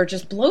concept of her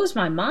just blows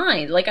my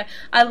mind. Like,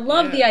 I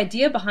love the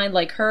idea behind,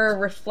 like, her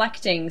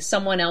reflecting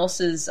someone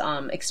else's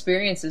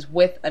experiences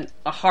with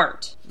a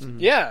heart.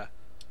 Yeah,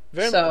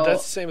 very. So-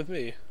 That's the same with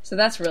me. So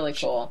that's really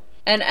cool.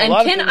 And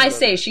lot of can things I about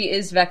say her. she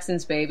is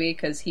Vexen's baby,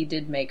 because he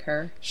did make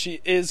her.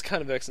 She is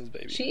kind of Vexen's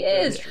baby. She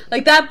That is. true.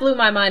 Like, that blew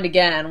my mind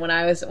again when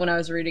I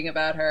was reading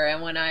about her,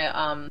 and when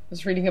I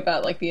was reading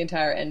about like the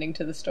entire ending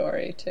to the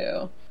story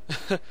too.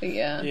 But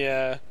yeah.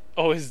 Yeah,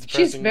 always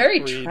depressing. She's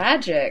very read.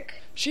 tragic.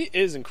 She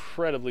is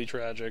incredibly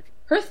tragic.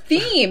 Her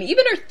theme,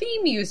 even her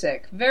theme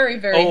music, very,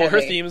 very Oh, heavy.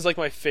 her theme is like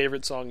my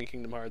favorite song in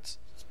Kingdom Hearts.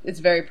 It's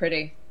very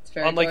pretty. It's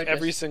very On like gorgeous.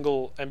 every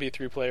single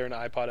MP3 player and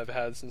iPod I've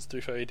had since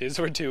 358 Days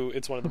War 2,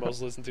 it's one of the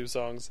most listened to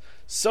songs.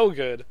 So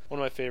good. One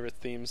of my favorite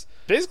themes.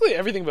 Basically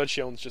everything about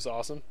Shionne's just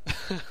awesome.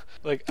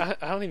 Like, I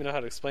don't even know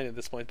how to explain it at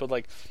this point, but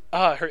like,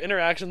 her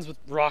interactions with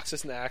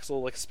Roxas and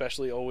Axel, like,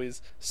 especially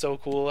always so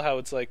cool. How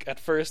it's like, at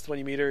first when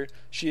you meet her,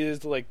 she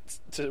is like,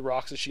 to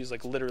Roxas, she's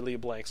like literally a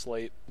blank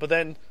slate. But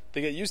then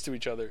they get used to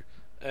each other.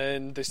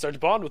 And they start to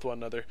bond with one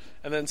another.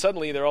 And then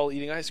suddenly they're all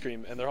eating ice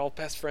cream and they're all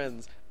best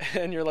friends.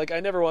 And you're like, I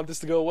never want this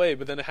to go away,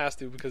 but then it has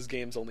to because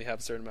games only have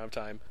a certain amount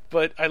of time.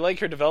 But I like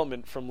her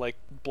development from like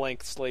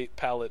blank slate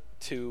palette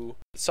to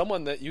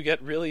someone that you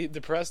get really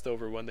depressed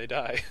over when they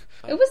die.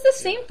 It was the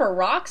same for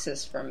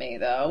Roxas for me,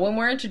 though, when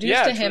we're introduced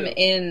Yeah, to him true.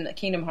 in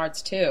Kingdom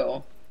Hearts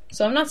 2.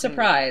 So I'm not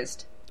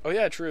surprised. Oh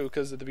yeah, true,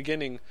 because at the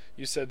beginning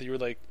you said that you were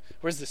like,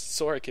 where's this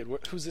Sora kid?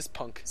 Who's this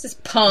punk? This is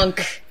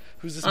punk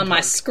Who's this on my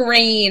punk?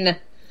 screen.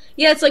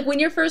 Yeah, it's like when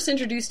you're first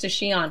introduced to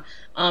Xion,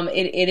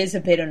 it is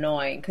a bit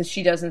annoying because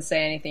she doesn't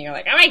say anything. You're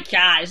like, oh my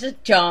god, this is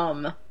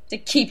dumb to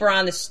keep her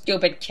on this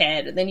stupid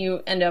kid. And then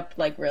you end up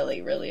like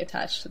really, really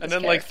attached to this And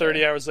then like character.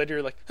 30 hours later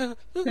you're like,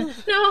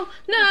 No,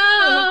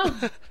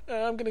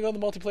 I'm gonna go on the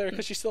multiplayer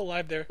because she's still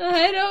alive there.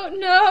 I don't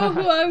know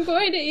who I'm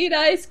going to eat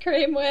ice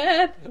cream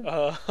with.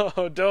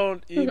 Oh,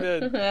 don't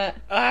even.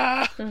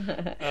 Ah!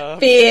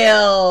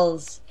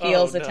 Feels Oh,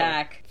 no.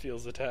 attack.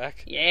 Feels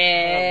attack.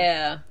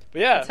 Yeah.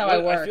 But yeah, That's how I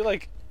work.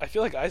 I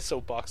feel like I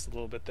soapboxed a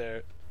little bit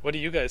there. What do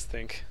you guys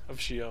think of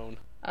Shionne?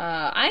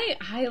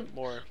 I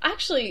More.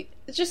 actually,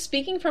 just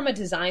speaking from a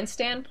design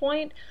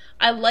standpoint,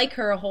 I like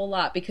her a whole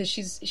lot because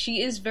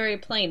she is very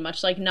plain,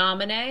 much like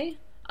Naminé.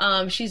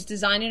 She's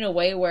designed in a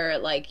way where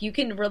like you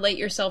can relate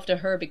yourself to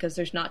her because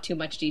there's not too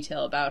much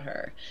detail about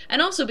her,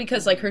 and also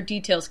because like her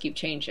details keep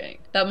changing.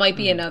 That might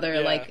be another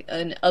Yeah. like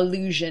an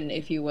allusion,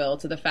 if you will,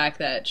 to the fact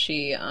that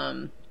she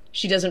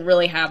doesn't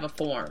really have a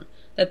form.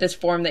 That this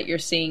form that you're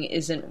seeing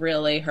isn't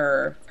really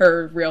her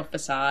real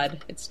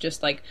facade. It's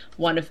just like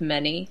one of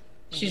many.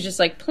 She's just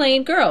like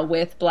plain girl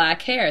with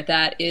black hair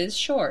that is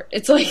short.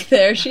 It's like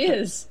there she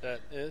is. That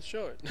is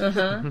short.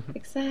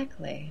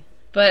 Exactly.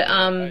 But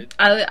Yeah,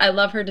 I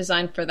love her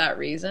design for that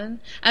reason.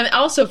 And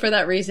also for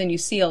that reason you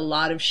see a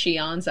lot of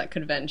Shionnes at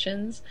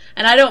conventions.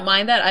 And I don't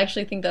mind that. I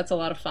actually think that's a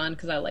lot of fun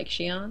because I like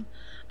Shionne.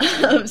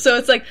 So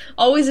it's like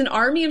always an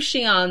army of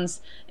Shionnes,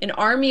 an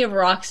army of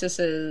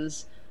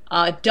Roxases,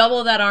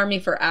 double that army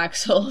for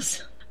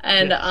Axels.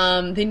 And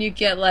then you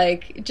get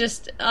like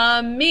just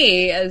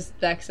me as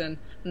Vexen.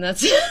 And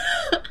that's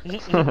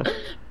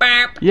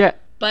Yeah.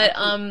 But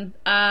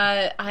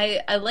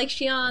I like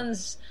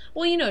Shionne's.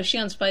 Well, you know,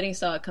 Shionne's fighting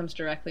style comes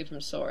directly from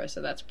Sora, so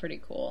that's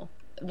pretty cool.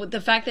 With the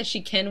fact that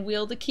she can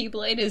wield a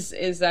Keyblade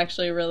is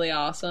actually really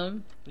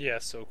awesome. Yeah,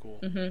 so cool.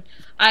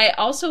 I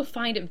also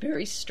find it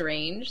very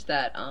strange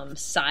that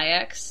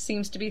Saïx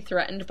seems to be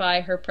threatened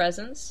by her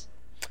presence.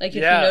 Like,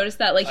 if Yeah, you notice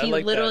that, like, I he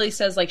like literally that.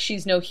 says, like,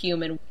 she's no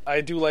human.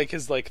 I do like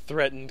his like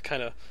threatened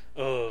kind of.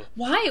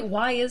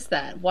 Why is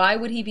that? Why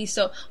would he be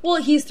so... Well,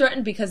 he's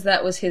threatened because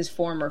that was his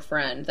former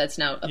friend that's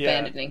now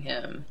abandoning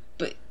him.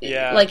 But,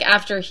 Yeah. like,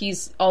 after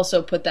he's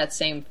also put that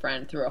same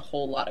friend through a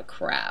whole lot of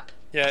crap.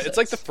 Yeah, So it's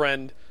like the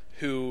friend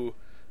who,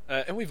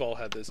 and we've all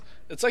had this.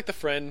 It's like the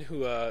friend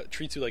who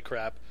treats you like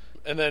crap,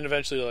 and then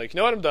eventually they're like, "You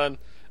know what? I'm done."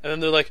 And then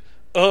they're like,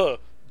 but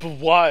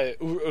why?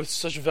 It was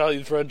such a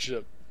valued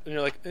friendship." And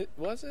you're like,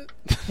 "Was it?"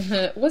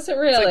 Was it It's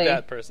really? like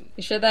that person.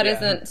 You sure that Yeah.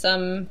 not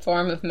some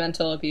form of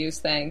mental abuse?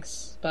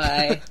 Thanks.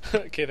 Bye.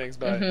 Okay, thanks.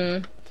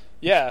 Bye.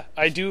 Yeah,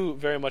 I do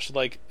very much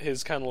like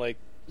his kind of like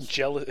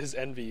his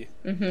envy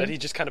that he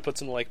just kind of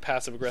puts in like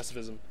passive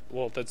aggressivism.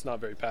 Well, that's not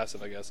very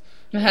passive, I guess.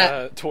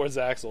 Towards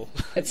Axel,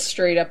 It's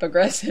straight up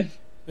aggressive.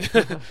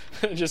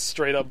 just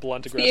straight up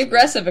blunt The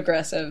aggressive.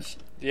 aggressive.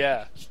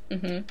 Yeah,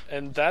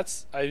 and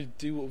that's I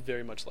do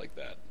very much like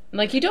that.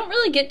 Like, you don't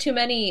really get too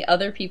many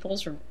other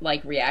people's,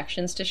 like,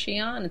 reactions to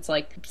Shionne. It's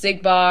like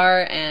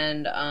Zigbar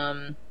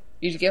and,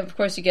 you get, of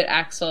course, you get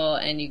Axel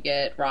and you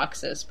get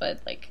Roxas, but,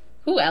 like,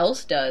 who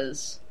else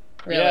does,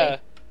 really? Yeah,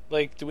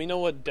 like, do we know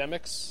what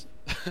Demix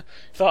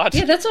thought?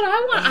 Yeah, that's what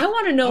I want. I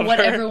want to know what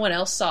her. everyone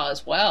else saw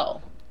as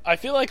well. I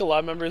feel like a lot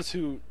of members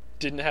who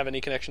didn't have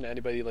any connection to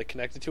anybody like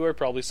connected to her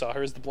probably saw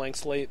her as the blank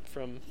slate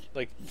from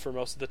like for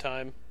most of the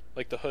time,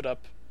 like the hood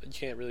up. You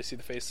can't really see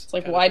the face. It's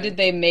like, why did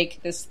they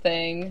make this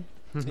thing?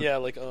 Yeah,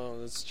 like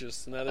it's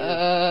just another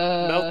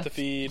melt the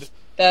feed.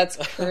 That's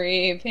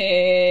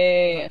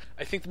creepy.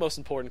 I think the most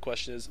important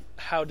question is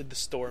how did the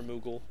store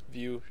Moogle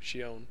view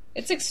Shionne?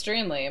 It's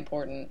extremely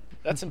important.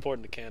 That's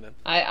important to canon.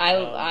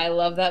 I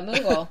love that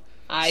Moogle.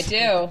 I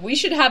do. We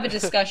should have a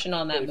discussion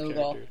on that Great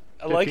Moogle. character.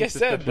 Like I Defeats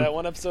said, discussion. that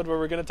one episode where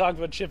we're going to talk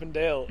about Chip and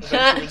Dale,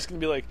 eventually we're just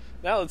going to be like,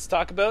 now let's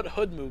talk about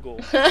Hood Moogle.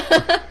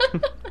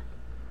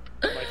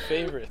 My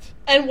favorite.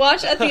 And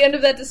watch at the end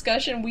of that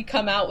discussion, we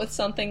come out with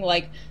something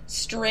like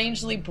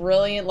strangely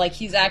brilliant, like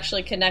he's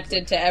actually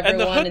connected to And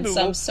the everyone in Hood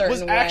some Moogle certain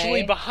was way.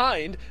 actually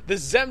behind the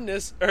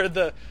Xemnas, or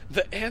the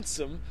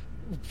Ansem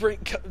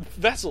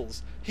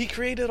vessels. He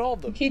created all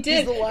of them. He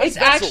did. He's the last It's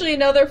vessel. actually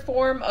another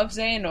form of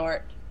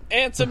Xehanort.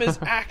 Ansem is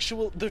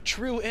the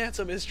true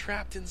Ansem is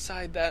trapped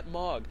inside that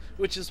Mog,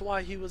 which is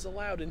why he was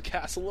allowed in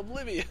Castle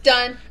Oblivion.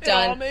 Done. It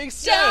Done. all makes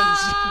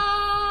sense.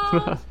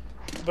 Done!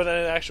 But in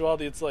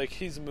actuality, it's like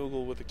he's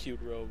Moogle with a cute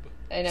robe.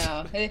 I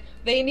know.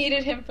 They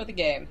needed him for the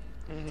game.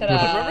 I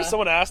Ta-da. remember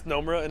someone asked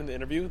Nomura in an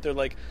interview, they're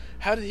like,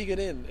 how did he get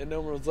in? And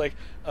Nomura was like,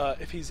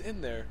 if he's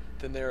in there,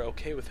 then they're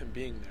okay with him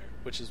being there,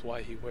 which is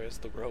why he wears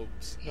the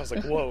robes. And I was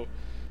like, whoa.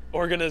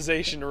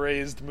 Organization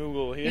raised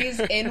Moogle here. He's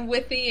in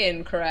with the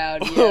in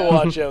crowd. Yeah.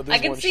 Watch out. There's I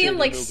can one see him shady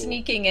like Moogle.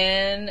 sneaking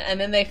in, and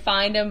then they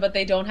find him, but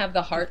they don't have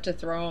the heart to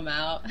throw him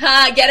out.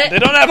 Ha! Get it? They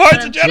don't have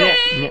hearts in general.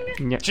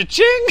 Yeah.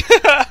 Cha-ching!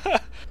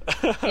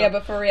 Yeah,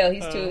 but for real,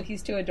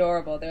 he's too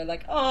adorable. They're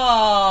like,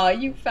 "Oh,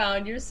 you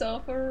found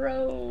yourself a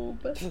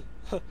robe."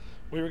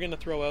 We were going to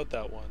throw out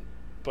that one,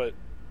 but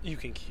you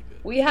can keep it.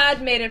 We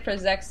had made it for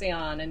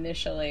Zexion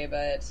initially,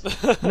 but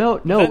No,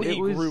 Then it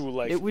he was grew,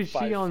 like, it was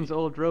 5 Shion's feet.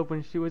 old robe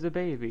when she was a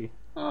baby.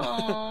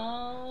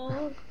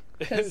 aww,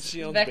 because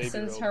Shion's baby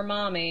Vexen's robe. her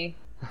mommy.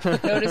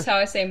 Notice how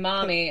I say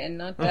mommy and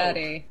not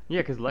daddy.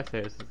 Yeah, because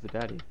Lexaeus is the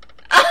daddy.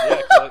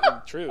 Yeah,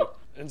 true.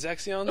 And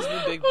Zexion's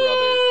the big brother.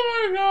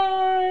 Oh my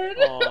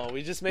god! Oh,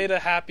 we just made a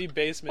happy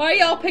basement. Why are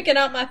y'all family. picking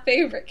out my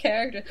favorite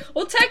character?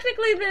 Well,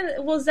 technically,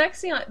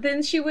 Zexion.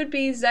 Then she would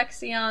be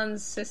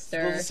Zexion's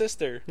sister. Little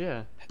sister.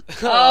 Yeah.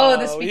 Oh,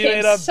 this we became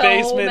made a so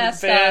basement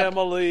messed up.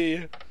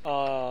 family.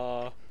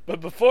 But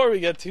before we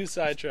get too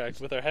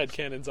sidetracked with our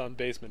headcanons on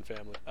Basement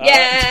Family,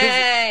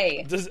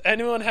 Yay! does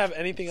anyone have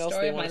anything else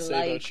Story they of want to my say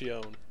about life.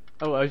 Shion?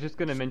 Oh, I was just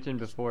gonna mention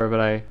before, but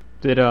I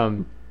did.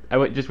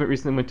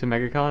 Recently went to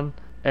MegaCon,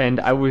 and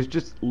I was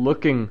just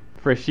looking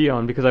for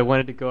Shion because I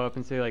wanted to go up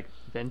and say like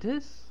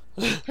Ventus,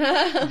 just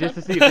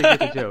to see if they get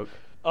the joke.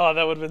 Oh,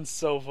 that would have been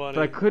so funny.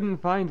 But I couldn't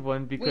find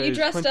one because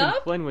dressed Quentin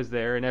up? Flynn was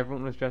there, and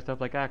everyone was dressed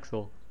up like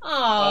Axel.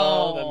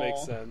 Oh, that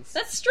makes sense.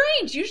 That's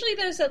strange. Usually,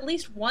 there's at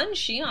least one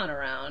Shion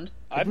around.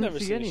 I've didn't never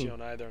see seen any. Shion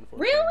either,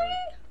 unfortunately. Really?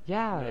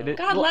 Yeah. No.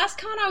 God, last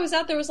con I was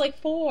out, there was like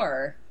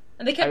 4,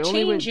 and they I kept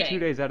only went changing. 2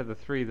 days out of the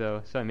 3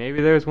 though, so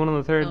maybe there was one on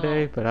the third Oh.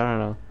 day, but I don't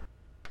know.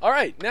 All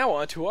right, now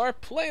on to our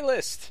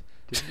playlist.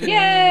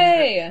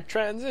 Yay!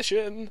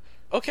 Transition.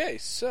 Okay,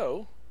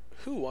 so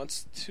who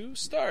wants to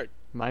start?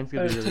 Mine's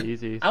gonna be really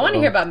easy. I want to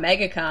so- hear about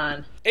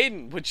MegaCon.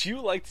 Aiden, would you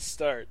like to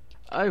start?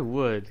 I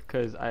would,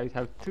 because I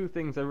have 2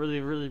 things I really,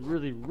 really,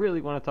 really, really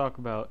want to talk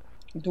about.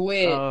 Do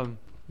it.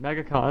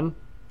 MegaCon,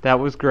 that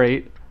was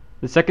great.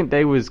 The second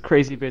day was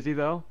crazy busy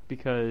though,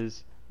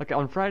 because like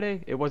on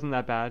Friday it wasn't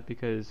that bad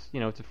because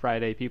it's a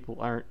Friday. People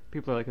are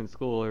like in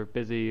school or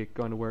busy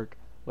going to work,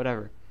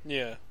 whatever.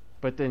 Yeah.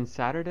 But then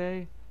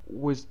Saturday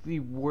was the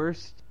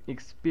worst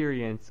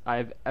experience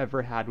I've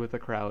ever had with a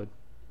crowd.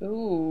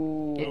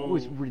 Ooh. It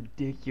was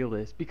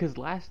ridiculous because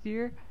last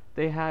year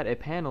they had a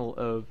panel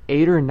of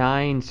 8 or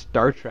 9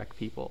 Star Trek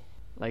people,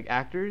 like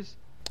actors.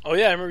 Oh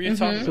yeah, I remember you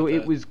talking about So that.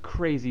 it was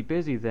crazy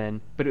busy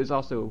then, but it was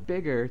also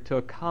bigger to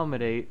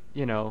accommodate,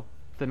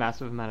 the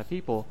massive amount of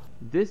people.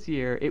 This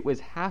year it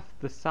was half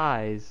the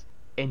size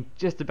and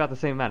just about the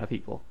same amount of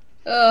people.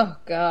 Oh,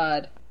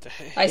 God. Dang.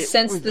 I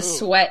sensed was- the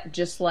sweat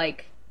just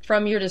like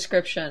from your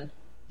description.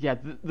 Yeah,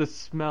 the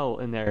smell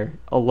in there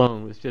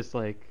alone was just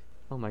like,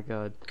 oh my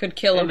god. Could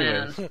kill a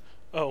Anyways. man.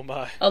 Oh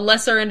my. A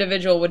lesser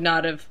individual would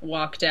not have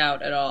walked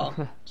out at all.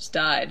 Just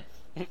died.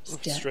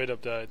 Just dead. Straight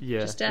up died. Yeah,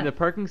 Just and death. the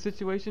parking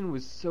situation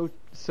was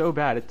so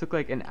bad. It took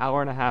like an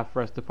hour and a half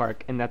for us to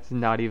park, and that's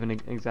not even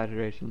an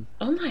exaggeration.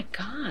 Oh my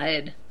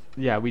God.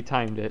 Yeah, we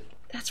timed it.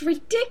 That's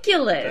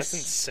ridiculous. That's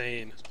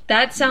insane.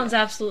 That sounds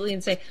absolutely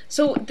insane.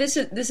 So this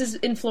is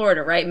in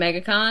Florida, right?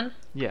 MegaCon?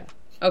 Yeah,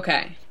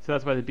 Okay. so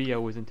that's why the BO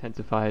was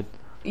intensified.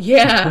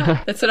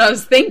 Yeah, that's what I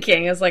was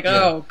thinking. It's like,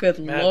 oh, good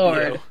Mad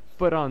lord. BO.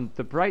 But on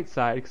the bright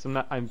side, because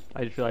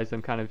I just realized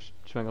I'm kind of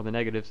showing all the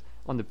negatives.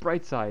 On the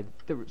bright side,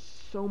 there were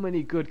so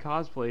many good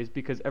cosplays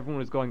because everyone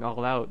was going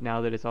all out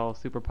now that it's all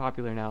super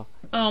popular now.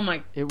 Oh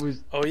my. It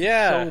was Oh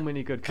yeah. so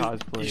many good 'Cause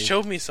cosplays. You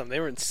showed me some. They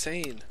were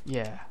insane.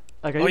 Yeah.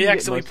 Like I Oh, didn't yeah, get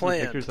 'cause we most of the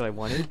planned. pictures that I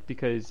wanted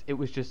because it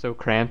was just so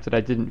cramped that I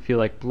didn't feel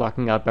like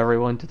blocking up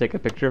everyone to take a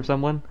picture of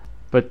someone.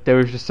 But there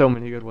was just so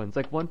many good ones.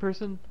 Like one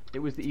person, it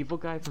was the evil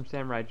guy from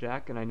Samurai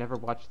Jack, and I never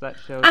watched that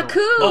show. Aku!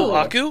 Oh,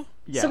 Aku?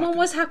 Yeah, Someone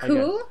was I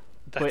Haku? guess.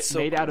 That's but so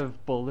made cool. out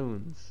of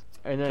balloons.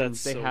 And then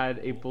That's they so had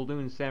a cool.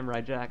 balloon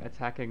Samurai Jack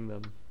attacking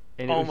them.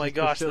 And it Oh was my just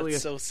the gosh, that's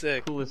silliest, so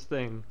sick. coolest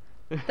thing.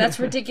 That's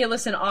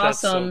ridiculous and That's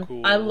so awesome.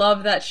 cool. I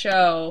love that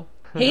show.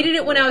 Hated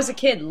it when I was a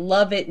kid.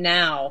 Love it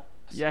now.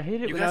 Yeah, I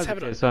hate it You when I guys was a have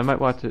it kid, on- so I might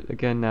watch it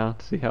again now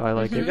to see how I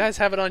like You it. guys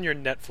have it on your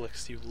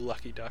Netflix, you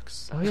lucky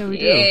ducks. Oh yeah, we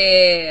do.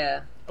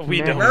 Yeah. We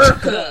Man. don't.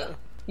 America.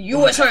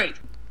 USA.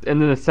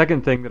 And then the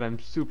second thing that I'm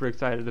super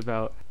excited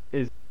about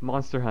is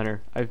Monster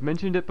Hunter. I've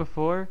mentioned it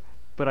before,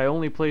 but I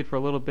only played for a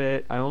little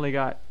bit. I only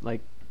got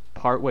like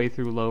part way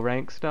through low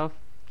rank stuff,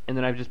 and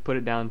then I've just put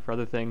it down for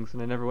other things,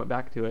 and I never went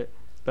back to it.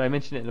 But I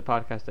mentioned it in the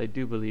podcast, I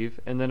do believe.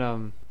 And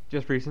then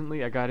just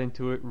recently, I got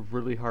into it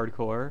really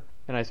hardcore,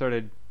 and I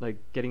started like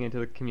getting into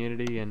the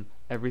community and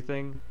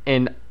everything.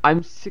 And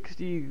I'm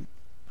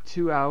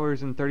 62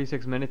 hours and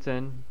 36 minutes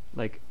in,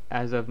 like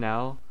as of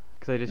now,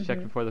 because I just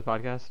checked before the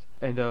podcast.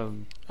 And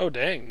oh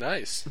dang,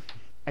 nice.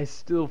 I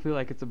still feel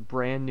like it's a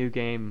brand new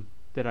game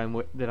that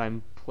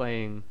I'm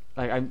playing.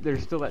 Like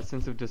there's still that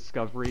sense of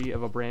discovery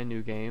of a brand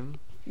new game.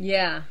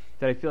 Yeah.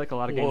 That I feel like a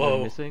lot of games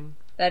are missing.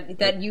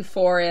 That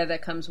euphoria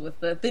that comes with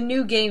the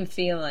new game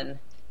feeling.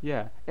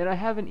 Yeah, and I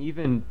haven't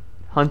even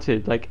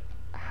hunted like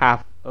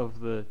half of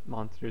the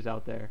monsters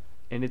out there,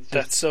 and it's just,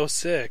 that's so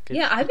sick.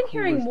 Yeah, I've been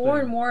hearing more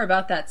and more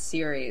about that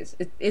series.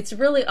 It's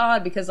really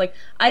odd because like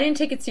I didn't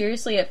take it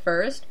seriously at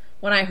first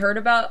when I heard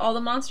about all the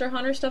Monster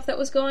Hunter stuff that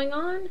was going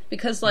on,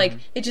 because like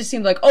it just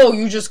seemed like, oh,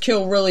 you just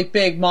kill really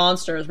big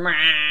monsters,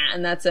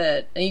 and that's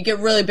it, and you get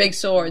really big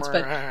swords.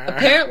 But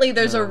apparently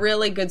there's a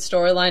really good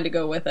storyline to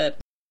go with it.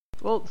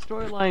 Well,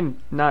 storyline,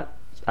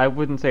 I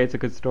wouldn't say it's a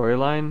good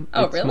storyline.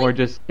 Oh, it's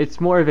really? It's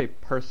more of a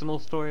personal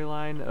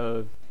storyline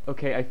of,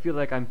 okay, I feel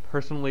like I'm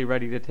personally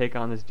ready to take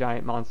on this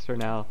giant monster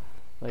now.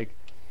 Like,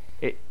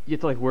 you have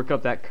to like work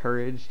up that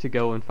courage to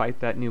go and fight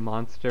that new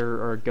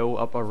monster or go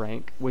up a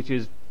rank, which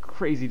is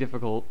crazy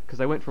difficult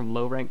because I went from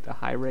low rank to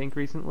high rank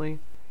recently.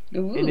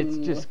 Ooh. And it's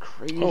just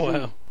crazy. Oh,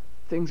 wow.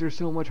 Things are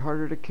so much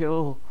harder to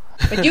kill.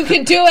 But you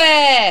can do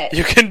it!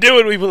 You can do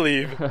it, we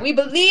believe. We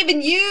believe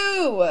in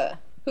you!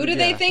 Who do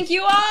they think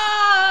you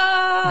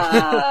are?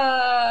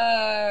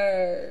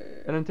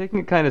 And I'm taking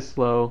it kind of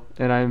slow,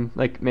 and I'm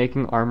like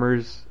making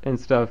armors and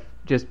stuff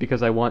just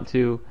because I want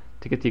to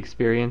get the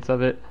experience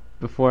of it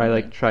before I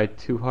like try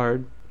too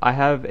hard. I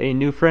have a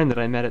new friend that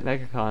I met at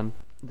MegaCon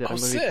that I'm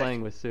going to be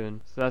playing with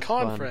soon, so that's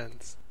fun.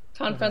 Friends.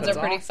 Con friends are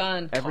pretty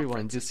fun.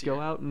 Everyone, just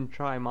go out and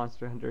try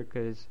Monster Hunter,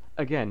 because,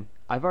 again,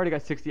 I've already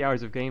got 60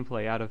 hours of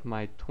gameplay out of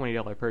my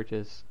 $20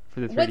 purchase for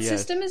the 3DS. What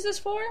system is this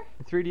for?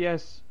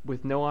 3DS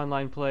with no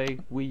online play,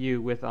 Wii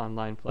U with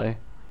online play.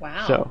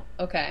 Wow. So,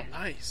 okay.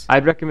 Nice.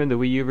 I'd recommend the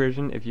Wii U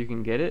version if you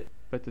can get it,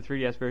 but the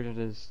 3DS version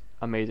is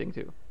amazing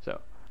too.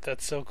 So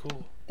that's so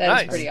cool.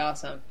 That is pretty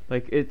awesome.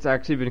 Like, it's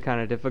actually been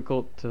kind of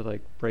difficult to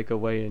like break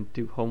away and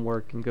do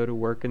homework and go to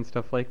work and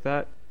stuff like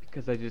that,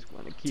 because I just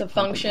want to keep to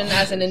function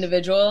as an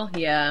individual.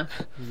 Yeah.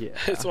 Yeah.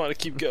 I just want to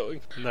keep going.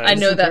 Nice. I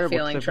know that terrible,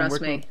 feeling.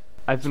 Trust me.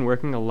 I've been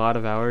working a lot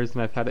of hours,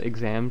 and I've had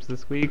exams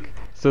this week,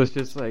 so it's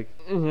just like,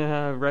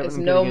 yeah, right. There's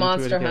no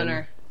Monster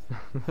Hunter.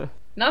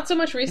 Not so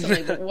much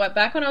recently, but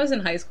back when I was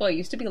in high school, I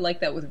used to be like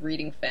that with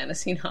reading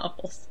fantasy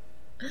novels.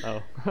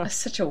 Oh. I was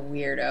such a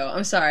weirdo.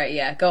 I'm sorry.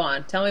 Yeah, go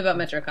on. Tell me about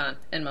Metrocon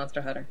and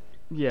Monster Hunter.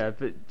 Yeah,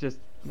 but just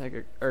not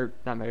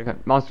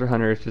MegaCon. Monster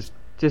Hunter is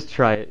just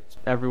try it.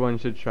 Everyone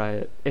should try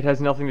it. It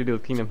has nothing to do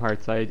with Kingdom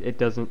Hearts. It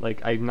doesn't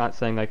like. I'm not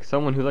saying like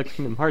someone who likes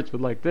Kingdom Hearts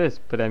would like this,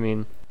 but I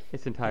mean,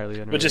 it's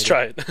entirely unrelated. But just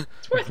try it.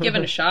 It's worth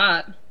giving a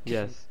shot.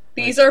 Yes.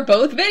 These are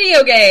both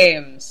video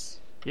games.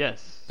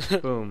 Yes.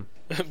 Boom.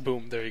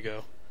 Boom. There you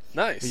go.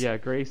 Nice. But yeah,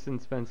 Grace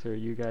and Spencer,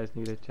 you guys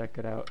need to check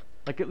it out.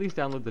 Like, at least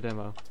download the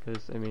demo,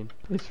 because, I mean,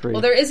 it's free.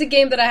 Well, there is a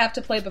game that I have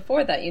to play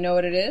before that. You know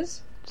what it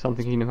is?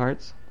 Something Kingdom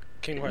Hearts?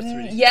 Kingdom Hearts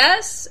 3.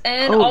 Yes,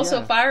 and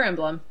also Fire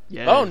Emblem.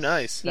 Yes. Oh,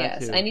 nice.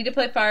 Yes, I need to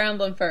play Fire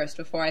Emblem first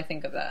before I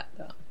think of that,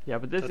 though. Yeah,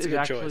 but this is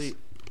actually... choice.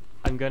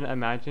 I'm going to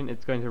imagine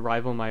it's going to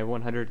rival my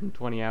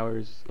 120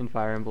 hours in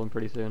Fire Emblem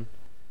pretty soon.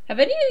 Have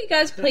any of you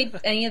guys played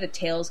any of the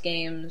Tales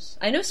games?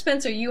 I know,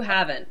 Spencer, you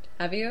haven't.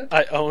 Have you?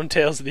 I own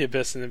Tales of the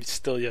Abyss and I'm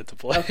still yet to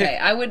play. Okay,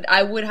 I would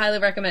highly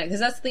recommend it,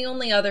 because that's the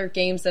only other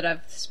games that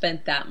I've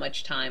spent that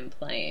much time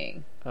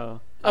playing.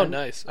 Oh,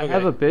 nice. Okay, I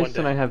have Abyss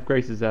and I have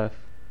Grace's F.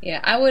 Yeah,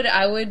 I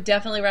would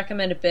definitely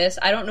recommend Abyss.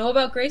 I don't know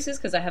about Grace's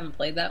because I haven't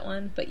played that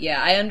one, but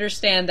yeah, I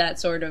understand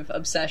that sort of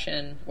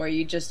obsession where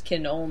you just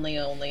can only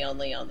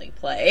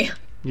play.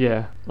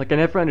 Yeah, like I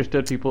never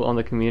understood people on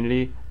the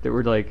community that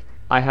were like,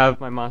 I have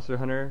my Monster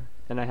Hunter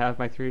and I have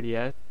my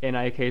 3DS, and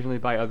I occasionally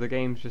buy other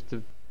games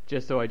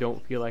just so I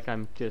don't feel like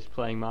I'm just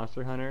playing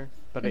Monster Hunter,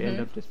 but I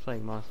end up just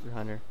playing Monster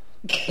Hunter.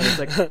 And it's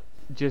like,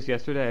 just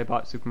yesterday I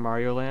bought Super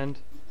Mario Land,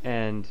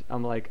 and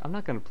I'm like, I'm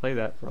not going to play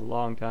that for a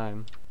long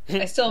time.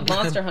 I still have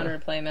Monster Hunter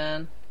to play,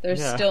 man.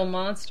 There's still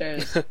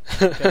monsters. I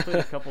played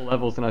a couple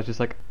levels, and I was just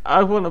like,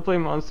 I want to play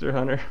Monster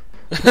Hunter.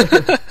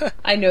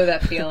 I know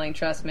that feeling,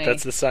 trust me.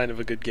 That's the sign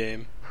of a good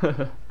game.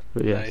 But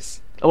yes.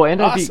 Nice. Oh,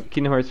 and I beat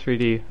Kingdom Hearts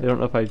 3D. I don't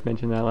know if I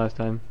mentioned that last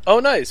time. Oh,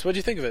 nice. What'd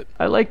you think of it?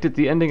 I liked it.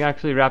 The ending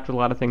actually wrapped a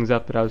lot of things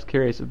up that I was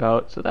curious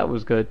about, so that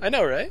was good. I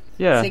know, right?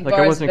 Yeah, Sigbar's like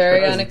I wasn't very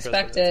expecting.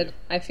 unexpected,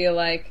 I feel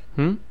like.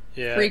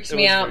 Yeah. Freaks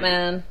me out,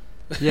 man.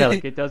 Yeah,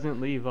 like it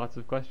doesn't leave lots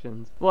of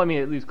questions. Well, I mean,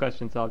 it leaves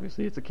questions,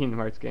 obviously. It's a Kingdom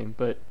Hearts game,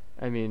 but,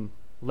 I mean,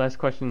 less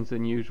questions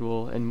than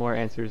usual and more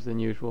answers than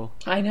usual.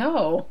 I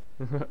know.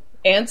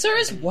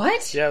 Answers?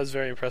 What? Yeah, it was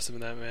very impressive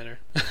in that manner.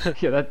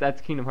 Yeah,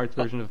 that's Kingdom Hearts'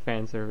 version of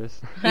fan service.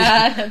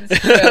 That's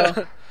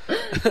true.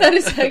 That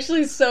is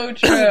actually so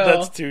true.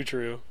 That's too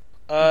true.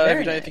 Have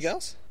you done anything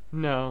else?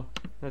 No,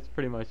 that's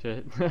pretty much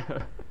it.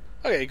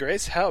 Okay,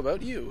 Grace, how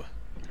about you?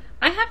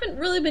 I haven't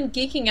really been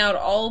geeking out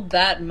all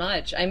that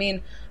much. I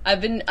mean,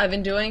 I've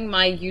been doing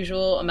my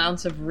usual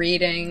amounts of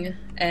reading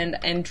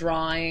and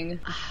drawing.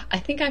 I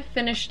think I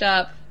finished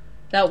up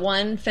that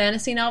one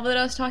fantasy novel that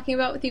I was talking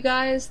about with you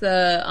guys.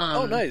 The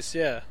Oh, nice,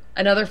 yeah.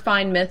 Another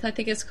Fine Myth, I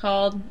think it's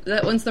called.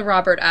 That one's the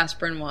Robert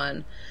Aspirin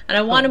one. And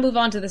I want to move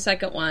on to the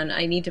second one.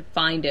 I need to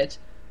find it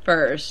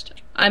first.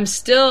 I'm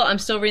still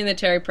reading the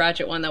Terry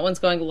Pratchett one. That one's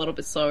going a little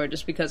bit slower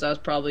just because I was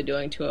probably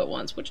doing two at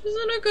once, which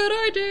isn't a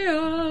good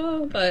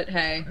idea. But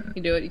hey,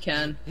 you do what you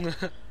can.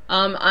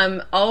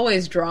 I'm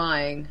always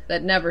drawing.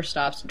 That never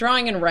stops.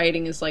 Drawing and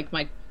writing is like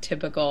my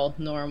typical,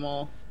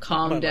 normal,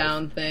 calm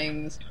down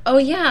things. Oh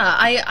yeah,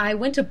 I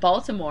went to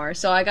Baltimore,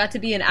 so I got to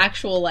be an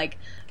actual, like,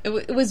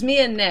 it was me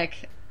and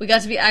Nick. We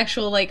got to be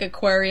actual, like,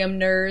 aquarium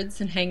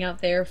nerds and hang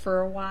out there for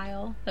a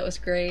while. That was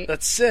great.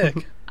 That's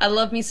sick. I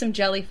love me some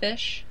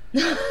jellyfish.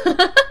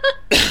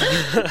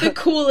 The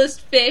coolest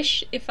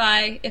fish, if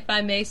I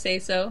may say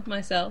so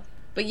myself.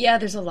 But yeah,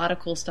 there's a lot of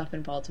cool stuff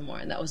in Baltimore,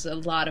 and that was a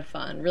lot of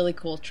fun. Really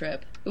cool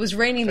trip. It was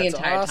raining the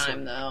entire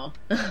time, though.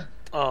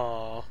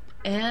 Aww.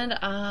 And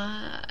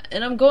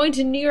I'm going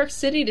to New York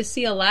City to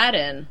see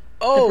Aladdin,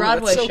 the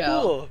Broadway that's so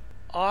show. Cool.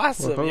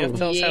 Awesome. Whoa. You have to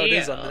tell us how it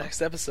is on Yeah. the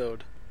next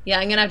episode. Yeah,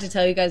 I'm gonna have to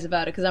tell you guys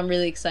about it because I'm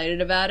really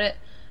excited about it.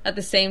 At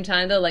the same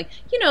time, though, like,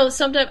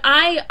 sometimes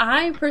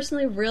I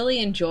personally really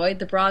enjoyed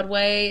the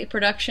Broadway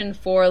production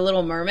for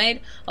Little Mermaid.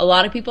 A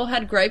lot of people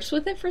had gripes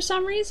with it for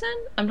some reason.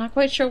 I'm not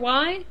quite sure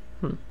why.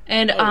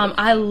 And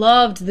I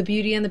loved The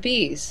Beauty and the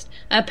Beast.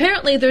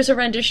 Apparently, there's a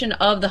rendition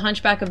of The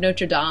Hunchback of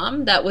Notre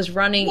Dame that was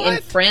running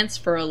in France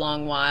for a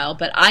long while,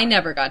 but I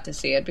never got to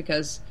see it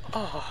because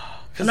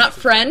I'm not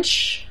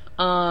French,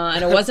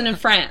 and it wasn't in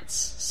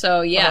France.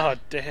 So, yeah, Oh,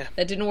 damn.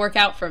 that didn't work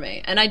out for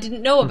me. And I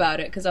didn't know about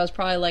it because I was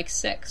probably like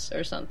 6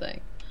 or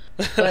something.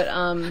 But,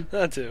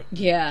 That too.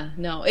 yeah,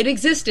 no, it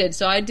existed,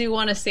 so I do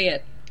want to see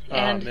it.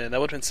 And, Oh, man,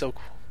 that would have been so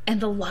cool. and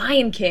The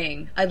Lion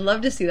King. I'd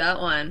love to see that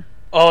one.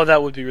 Oh,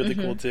 that would be really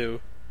cool, too.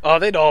 Oh,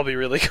 they'd all be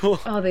really cool.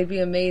 Oh, they'd be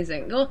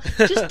amazing. Well,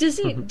 just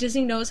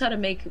Disney knows how to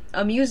make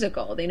a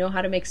musical. They know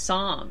how to make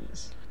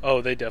songs. Oh,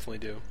 they definitely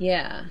do.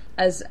 Yeah,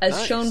 as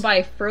Nice. shown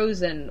by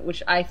Frozen,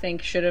 which I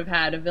think should have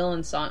had a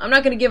villain song. I'm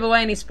not going to give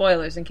away any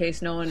spoilers in case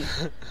someone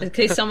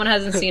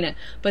hasn't seen it.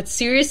 But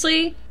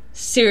seriously,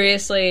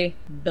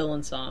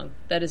 villain song.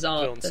 That is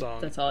all. Villain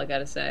song. That's all I got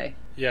to say.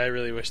 Yeah, I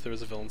really wish there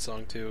was a villain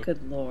song, too.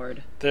 Good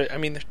lord. There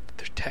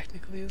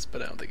technically is,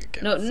 but I don't think it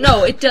counts.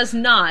 No, it does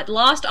not.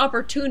 Lost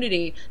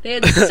opportunity. They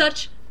had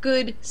such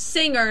good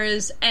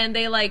singers, and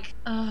they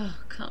oh,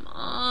 come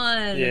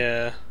on.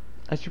 Yeah.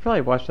 I should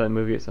probably watch that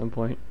movie at some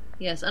point.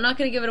 Yes, I'm not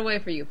going to give it away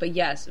for you, but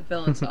yes,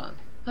 villain song.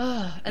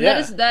 And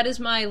Yeah. that is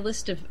my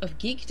list of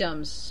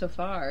geekdoms so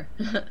far.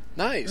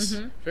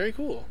 Nice. Very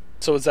cool.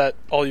 So is that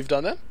all you've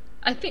done then?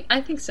 I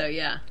think so,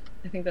 yeah.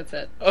 I think that's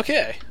it.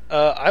 Okay.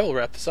 I will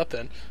wrap this up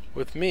then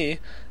with me.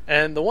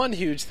 And the one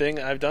huge thing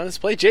I've done is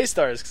play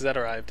J-Stars because that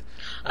arrived.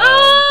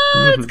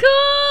 Oh, it's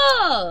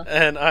cool!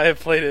 And I have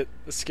played it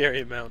a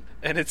scary amount,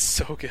 and it's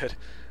so good.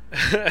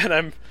 And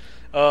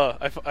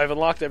I've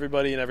unlocked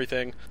everybody and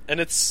everything, and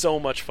it's so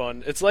much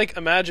fun. It's like,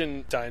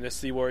 imagine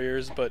Dynasty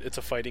Warriors, but it's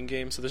a fighting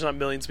game. So there's not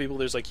millions of people.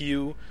 There's like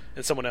you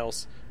and someone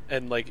else,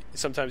 and like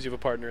sometimes you have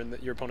a partner, and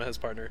your opponent has a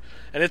partner.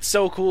 And it's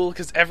so cool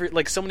because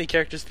so many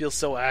characters feel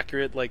so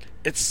accurate. Like,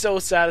 it's so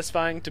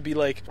satisfying to be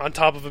like on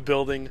top of a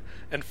building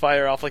and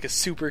fire off like a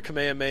super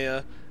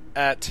Kamehameha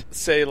at,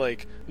 say,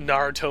 like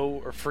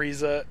Naruto or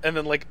Frieza, and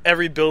then like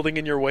every building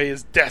in your way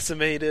is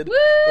decimated.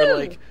 Woo! Or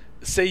like,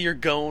 say you're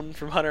Gon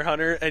from Hunter x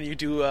Hunter and you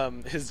do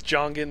his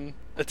Jongen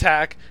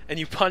attack and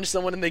you punch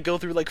someone and they go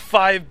through like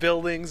 5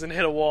 buildings and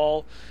hit a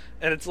wall,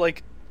 and it's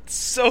like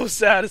so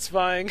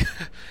satisfying.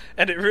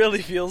 And it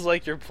really feels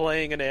like you're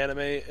playing an anime,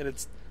 and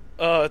it's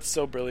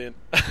so brilliant.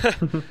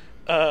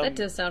 That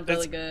does sound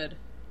really good.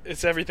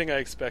 It's everything I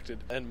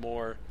expected and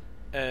more,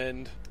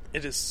 and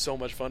it is so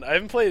much fun. I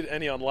haven't played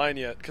any online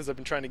yet because I've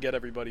been trying to get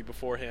everybody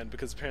beforehand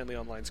because apparently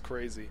online's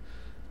crazy.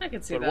 I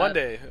could see But that. one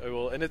day I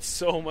will, and it's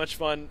so much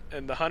fun,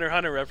 and the Hunter x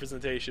Hunter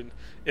representation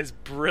is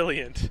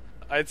brilliant.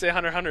 I'd say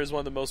Hunter x Hunter is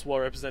one of the most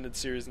well-represented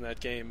series in that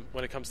game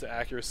when it comes to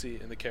accuracy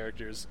in the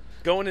characters.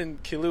 Gon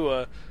and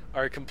Killua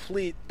are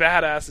complete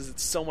badasses.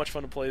 It's so much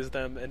fun to play with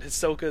them, and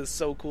Hisoka is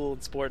so cool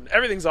in sport, and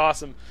everything's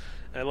awesome,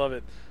 and I love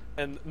it.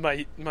 And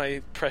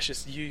my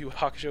precious Yu Yu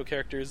Hakusho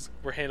characters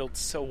were handled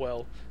so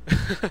well.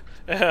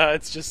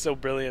 It's just so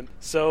brilliant.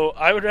 So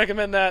I would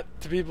recommend that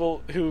to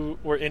people who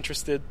were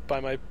interested by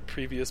my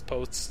previous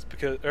posts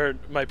or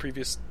my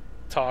previous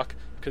talk,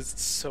 because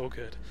it's so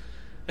good.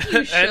 You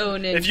And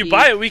shonen if you geek.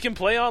 buy it, we can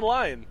play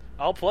online.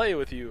 I'll play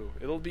with you.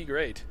 It'll be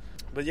great.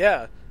 But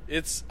yeah,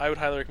 I would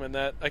highly recommend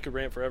that. I could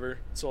rant forever,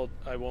 so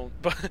I won't.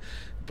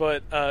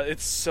 But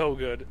it's so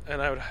good, and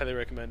I would highly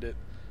recommend it.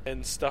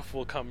 And stuff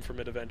will come from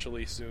it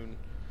eventually soon,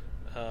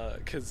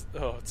 because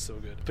it's so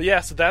good. But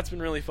yeah, so that's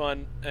been really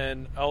fun.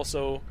 And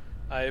also,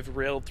 I've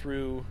railed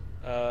through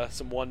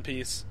some One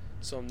Piece,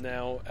 so I'm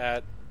now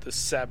at the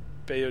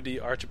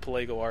Sabaody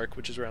Archipelago arc,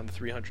 which is around the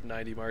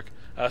 390 mark.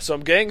 So I'm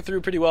getting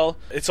through pretty well.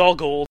 It's all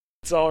gold.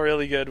 It's all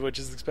really good, which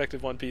is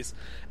expected One Piece.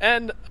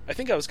 And I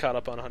think I was caught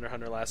up on Hunter x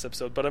Hunter last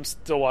episode, but I'm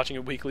still watching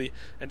it weekly,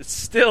 and it's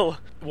still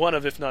one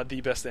of, if not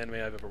the best anime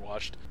I've ever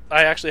watched.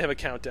 I actually have a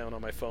countdown on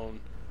my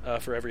phone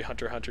for every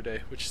Hunter x Hunter day,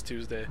 which is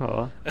Tuesday.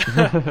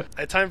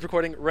 At time of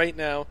recording right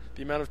now,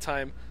 the amount of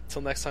time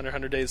till next Hunter x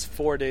Hunter day is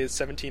 4 days,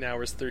 17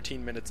 hours,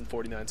 13 minutes, and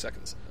 49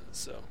 seconds.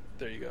 So,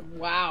 there you go.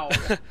 Wow.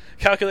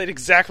 Calculate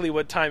exactly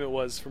what time it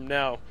was from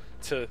now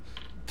to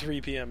 3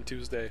 p.m.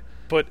 Tuesday.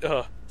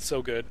 But,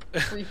 so good.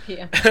 3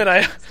 p.m. And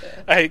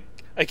I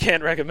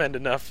can't recommend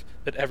enough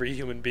that every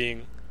human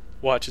being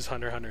watches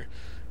Hunter x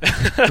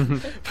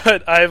Hunter.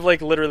 But I've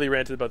literally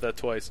ranted about that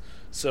twice,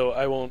 so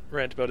I won't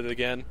rant about it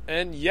again.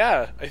 And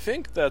yeah, I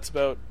think that's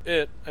about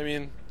it. I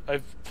mean,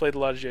 I've played a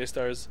lot of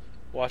J-Stars,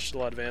 watched a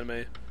lot of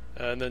anime,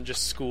 and then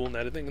just school and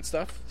editing and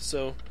stuff.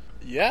 So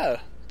yeah,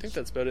 I think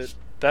that's about it.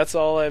 That's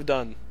all I've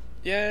done.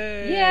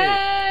 Yay!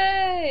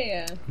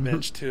 Yay!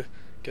 Managed to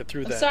get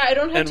through that. Sorry, I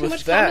don't have and too with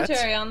much that,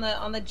 commentary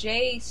on the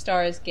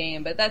J-Stars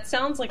game, but that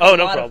sounds like Oh, a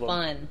no lot problem. of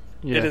fun.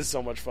 Yeah. It is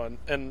so much fun,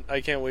 and I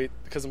can't wait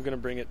because I'm going to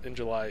bring it in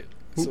July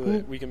so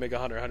that we can make a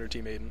Hunter x Hunter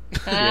Team Aiden.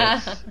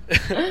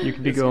 You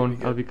can be It's gonna going.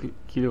 be I'll good. be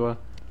Killua.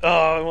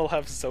 Oh, and we'll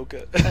have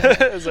Sokka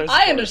as our I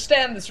support.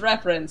 understand this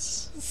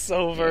reference.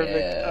 So perfect.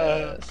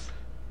 Yes.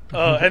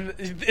 And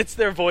it's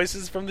their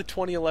voices from the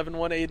 2011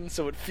 one, Aiden,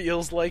 so it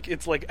feels like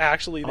it's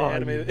actually the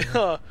anime.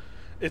 Yeah.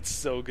 It's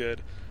so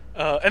good.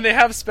 And they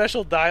have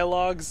special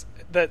dialogues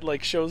that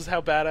shows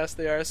how badass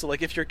they are. So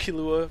if you're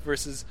Killua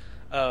versus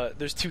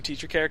there's two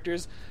teacher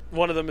characters.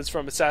 One of them is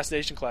from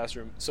Assassination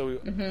Classroom, so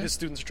his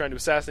students are trying to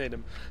assassinate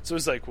him. So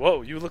it's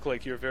whoa, you look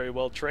like you're a very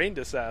well-trained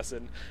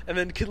assassin. And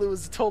then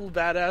Killua's a total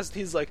badass, and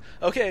he's like,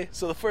 okay,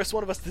 so the first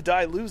one of us to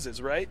die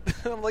loses, right?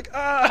 I'm like,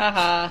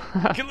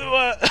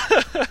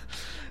 Killua!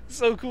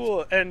 So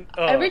cool. And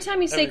Every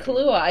time you say everything.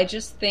 Kahlua, I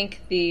just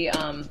think the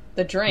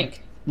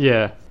drink.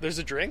 Yeah. There's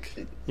a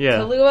drink? Yeah.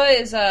 Kahlua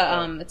is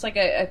it's like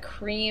a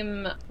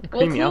cream. Well,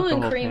 creamy Kahlua and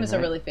alcohol cream thing, is a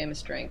right? really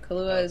famous drink.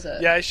 Kahlua is a.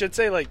 Yeah, I should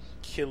say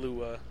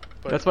Killua.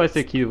 But That's why I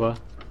say Killua.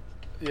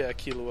 Yeah,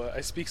 Killua.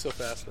 I speak so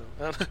fast though.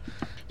 But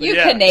You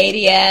yeah,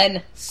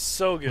 Canadian.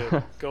 so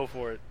good. Go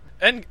for it.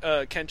 And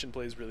Kenshin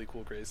plays really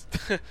cool Grace.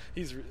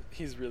 he's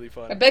really I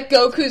fun. bet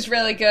Goku's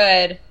really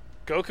good.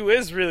 Goku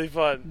is really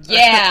fun.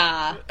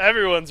 Yeah.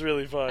 Everyone's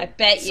really fun. I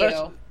bet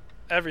you.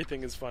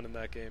 Everything is fun in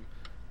that game.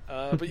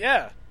 But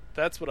yeah,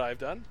 that's what I've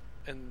done.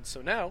 And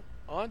so now,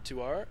 on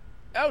to our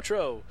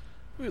outro.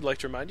 We would like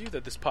to remind you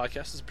that this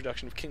podcast is a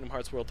production of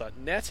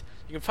KingdomHeartsWorld.net.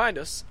 You can find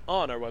us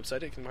on our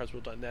website at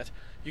KingdomHeartsWorld.net.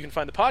 You can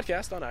find the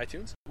podcast on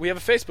iTunes. We have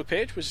a Facebook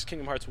page, which is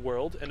Kingdom Hearts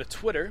World, and a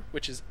Twitter,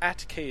 which is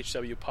at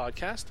KHW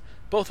Podcast,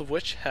 both of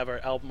which have our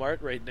album art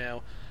right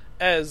now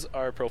as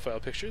our profile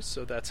pictures,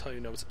 so that's how you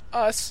know it's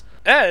us.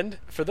 And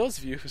for those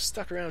of you who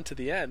stuck around to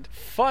the end,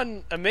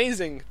 fun,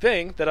 amazing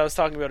thing that I was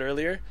talking about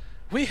earlier,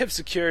 we have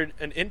secured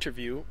an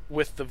interview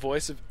with the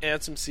voice of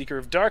Ansem Seeker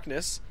of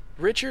Darkness,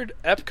 Richard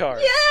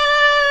Epcar. Yay!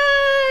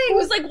 He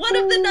was one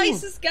of the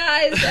nicest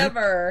guys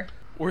ever.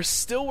 We're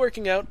still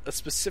working out a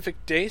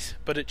specific date,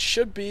 but it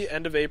should be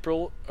end of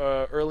April,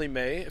 early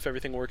May, if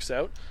everything works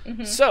out.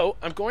 So,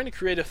 I'm going to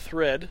create a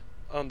thread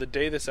on the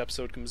day this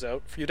episode comes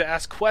out for you to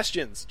ask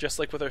questions, just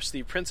like with our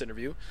Steve Prince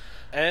interview,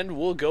 and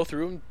we'll go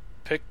through and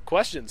pick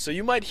questions. So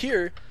you might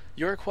hear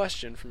your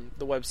question from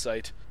the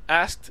website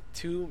asked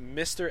to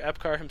Mr.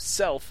 Epcar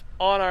himself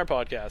on our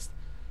podcast.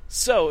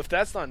 So, if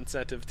that's not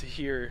incentive to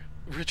hear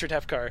Richard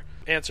Epcar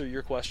answer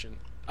your question,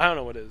 I don't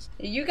know what is.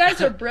 You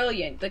guys are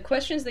brilliant. The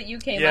questions that you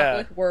came Yeah. up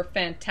with were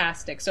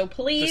fantastic. So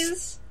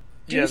please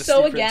Yeah, do the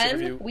so Steve Prince again.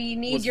 interview We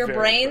need was your very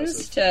brains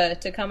impressive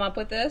to come up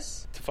with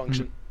this. to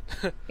function.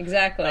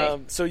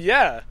 Exactly. So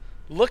yeah,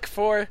 look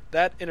for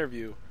that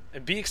interview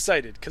and be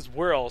excited because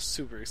we're all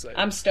super excited.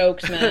 I'm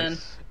stoked, man.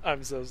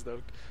 I'm so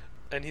stoked.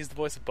 And he's the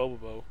voice of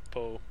Bobobo.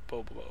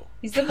 Bobobo.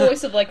 He's the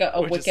voice of a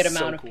Which wicked is so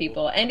amount of cool.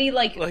 people, and he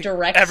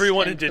directs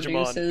everyone and in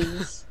Digimon.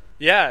 produces.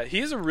 Yeah,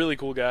 he's a really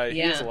cool guy. He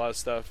Yeah. does a lot of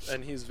stuff,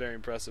 and he's very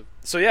impressive.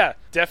 So yeah,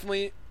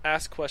 definitely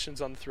ask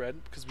questions on the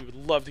thread because we would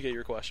love to get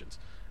your questions.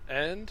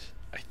 And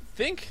I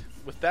think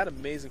with that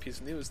amazing piece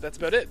of news, that's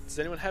about it. Does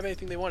anyone have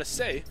anything they want to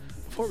say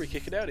before we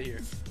kick it out of here?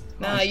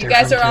 No, you Monster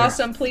guys are Hunter.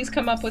 awesome. Please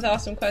come up with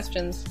awesome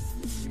questions.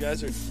 You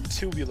guys are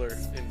tubular,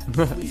 and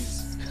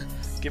please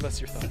give us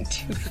your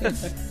thoughts.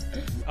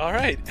 All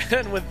right,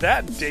 and with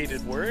that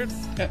dated word,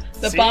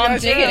 The See you bomb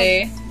guys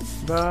diggity.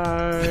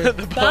 Bye. the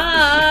bomb-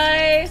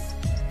 Bye.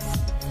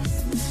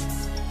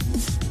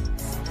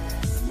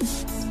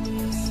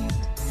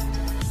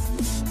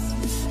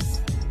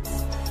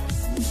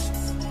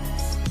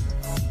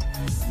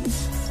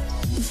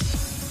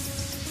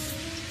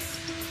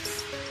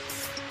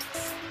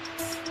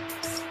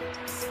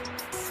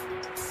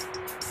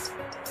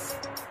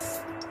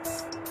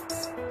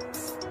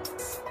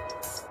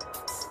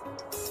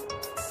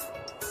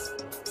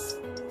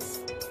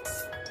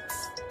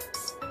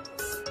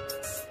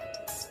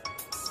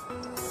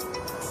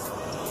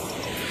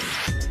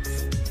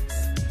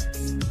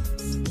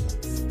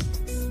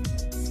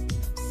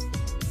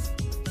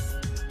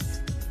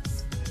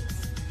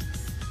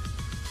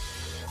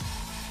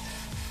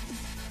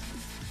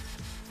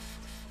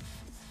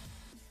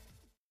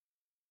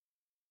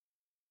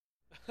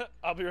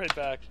 I'll be right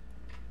back.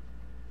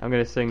 I'm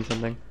gonna sing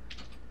something.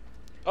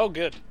 Oh,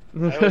 good.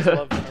 I always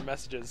love our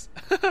messages.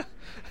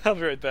 I'll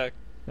be right back.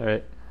 All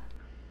right.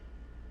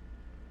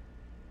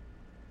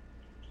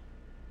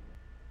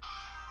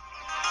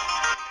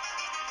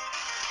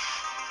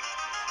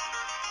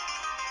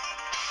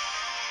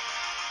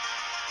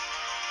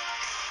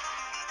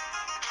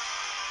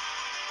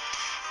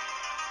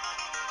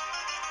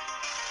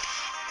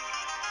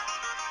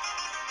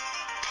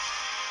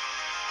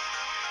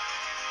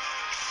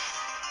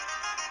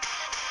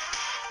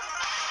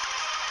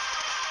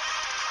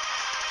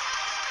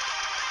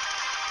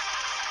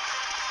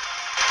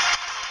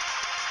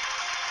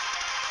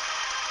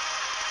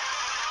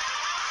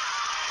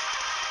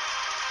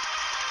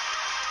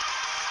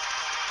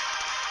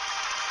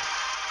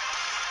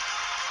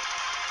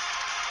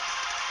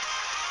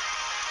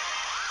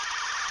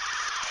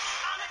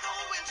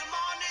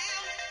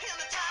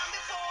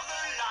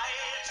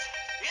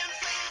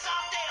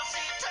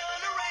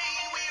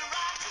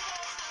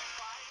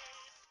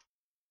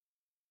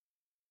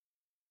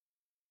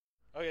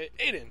 Okay,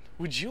 Aiden,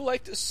 would you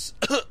like to...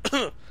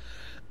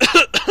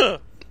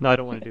 No, I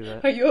don't want to do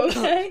that. Are you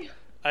okay?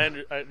 I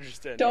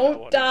understand. you Don't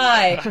want to do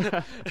die.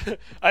 that.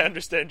 I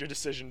understand your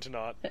decision to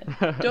not.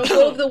 Don't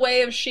go the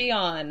way of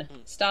Shion.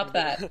 Stop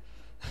that.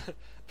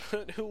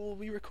 But who will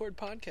we record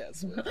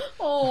podcasts with?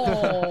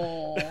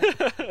 Oh.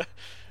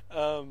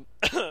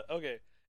 Okay.